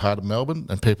such a big part of Melbourne,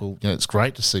 and people, it's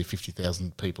great to see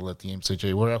 50,000 people at the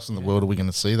MCG. Where else in the world are we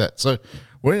going to see that? So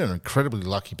we're in an incredibly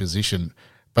lucky position,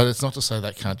 but it's not to say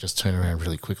that can't just turn around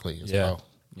really quickly as well.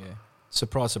 Yeah.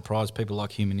 Surprise, surprise, people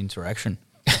like human interaction.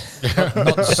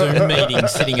 not Zoom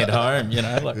meetings sitting at home,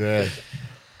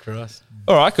 Christ.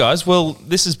 All right, guys. Well,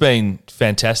 this has been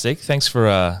fantastic. Thanks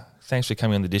for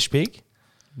coming on the Dish Pig.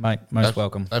 Mate, most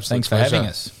welcome. Absolute Thanks for pleasure. having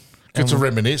us. Good to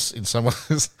reminisce in some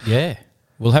ways. Yeah.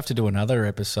 We'll have to do another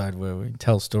episode where we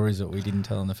tell stories that we didn't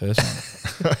tell in the first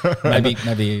one.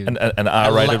 maybe an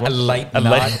R-rated one. A late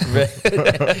night.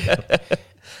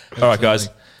 All right, guys.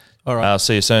 All right. I'll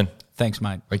see you soon. Thanks,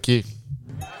 mate. Thank you.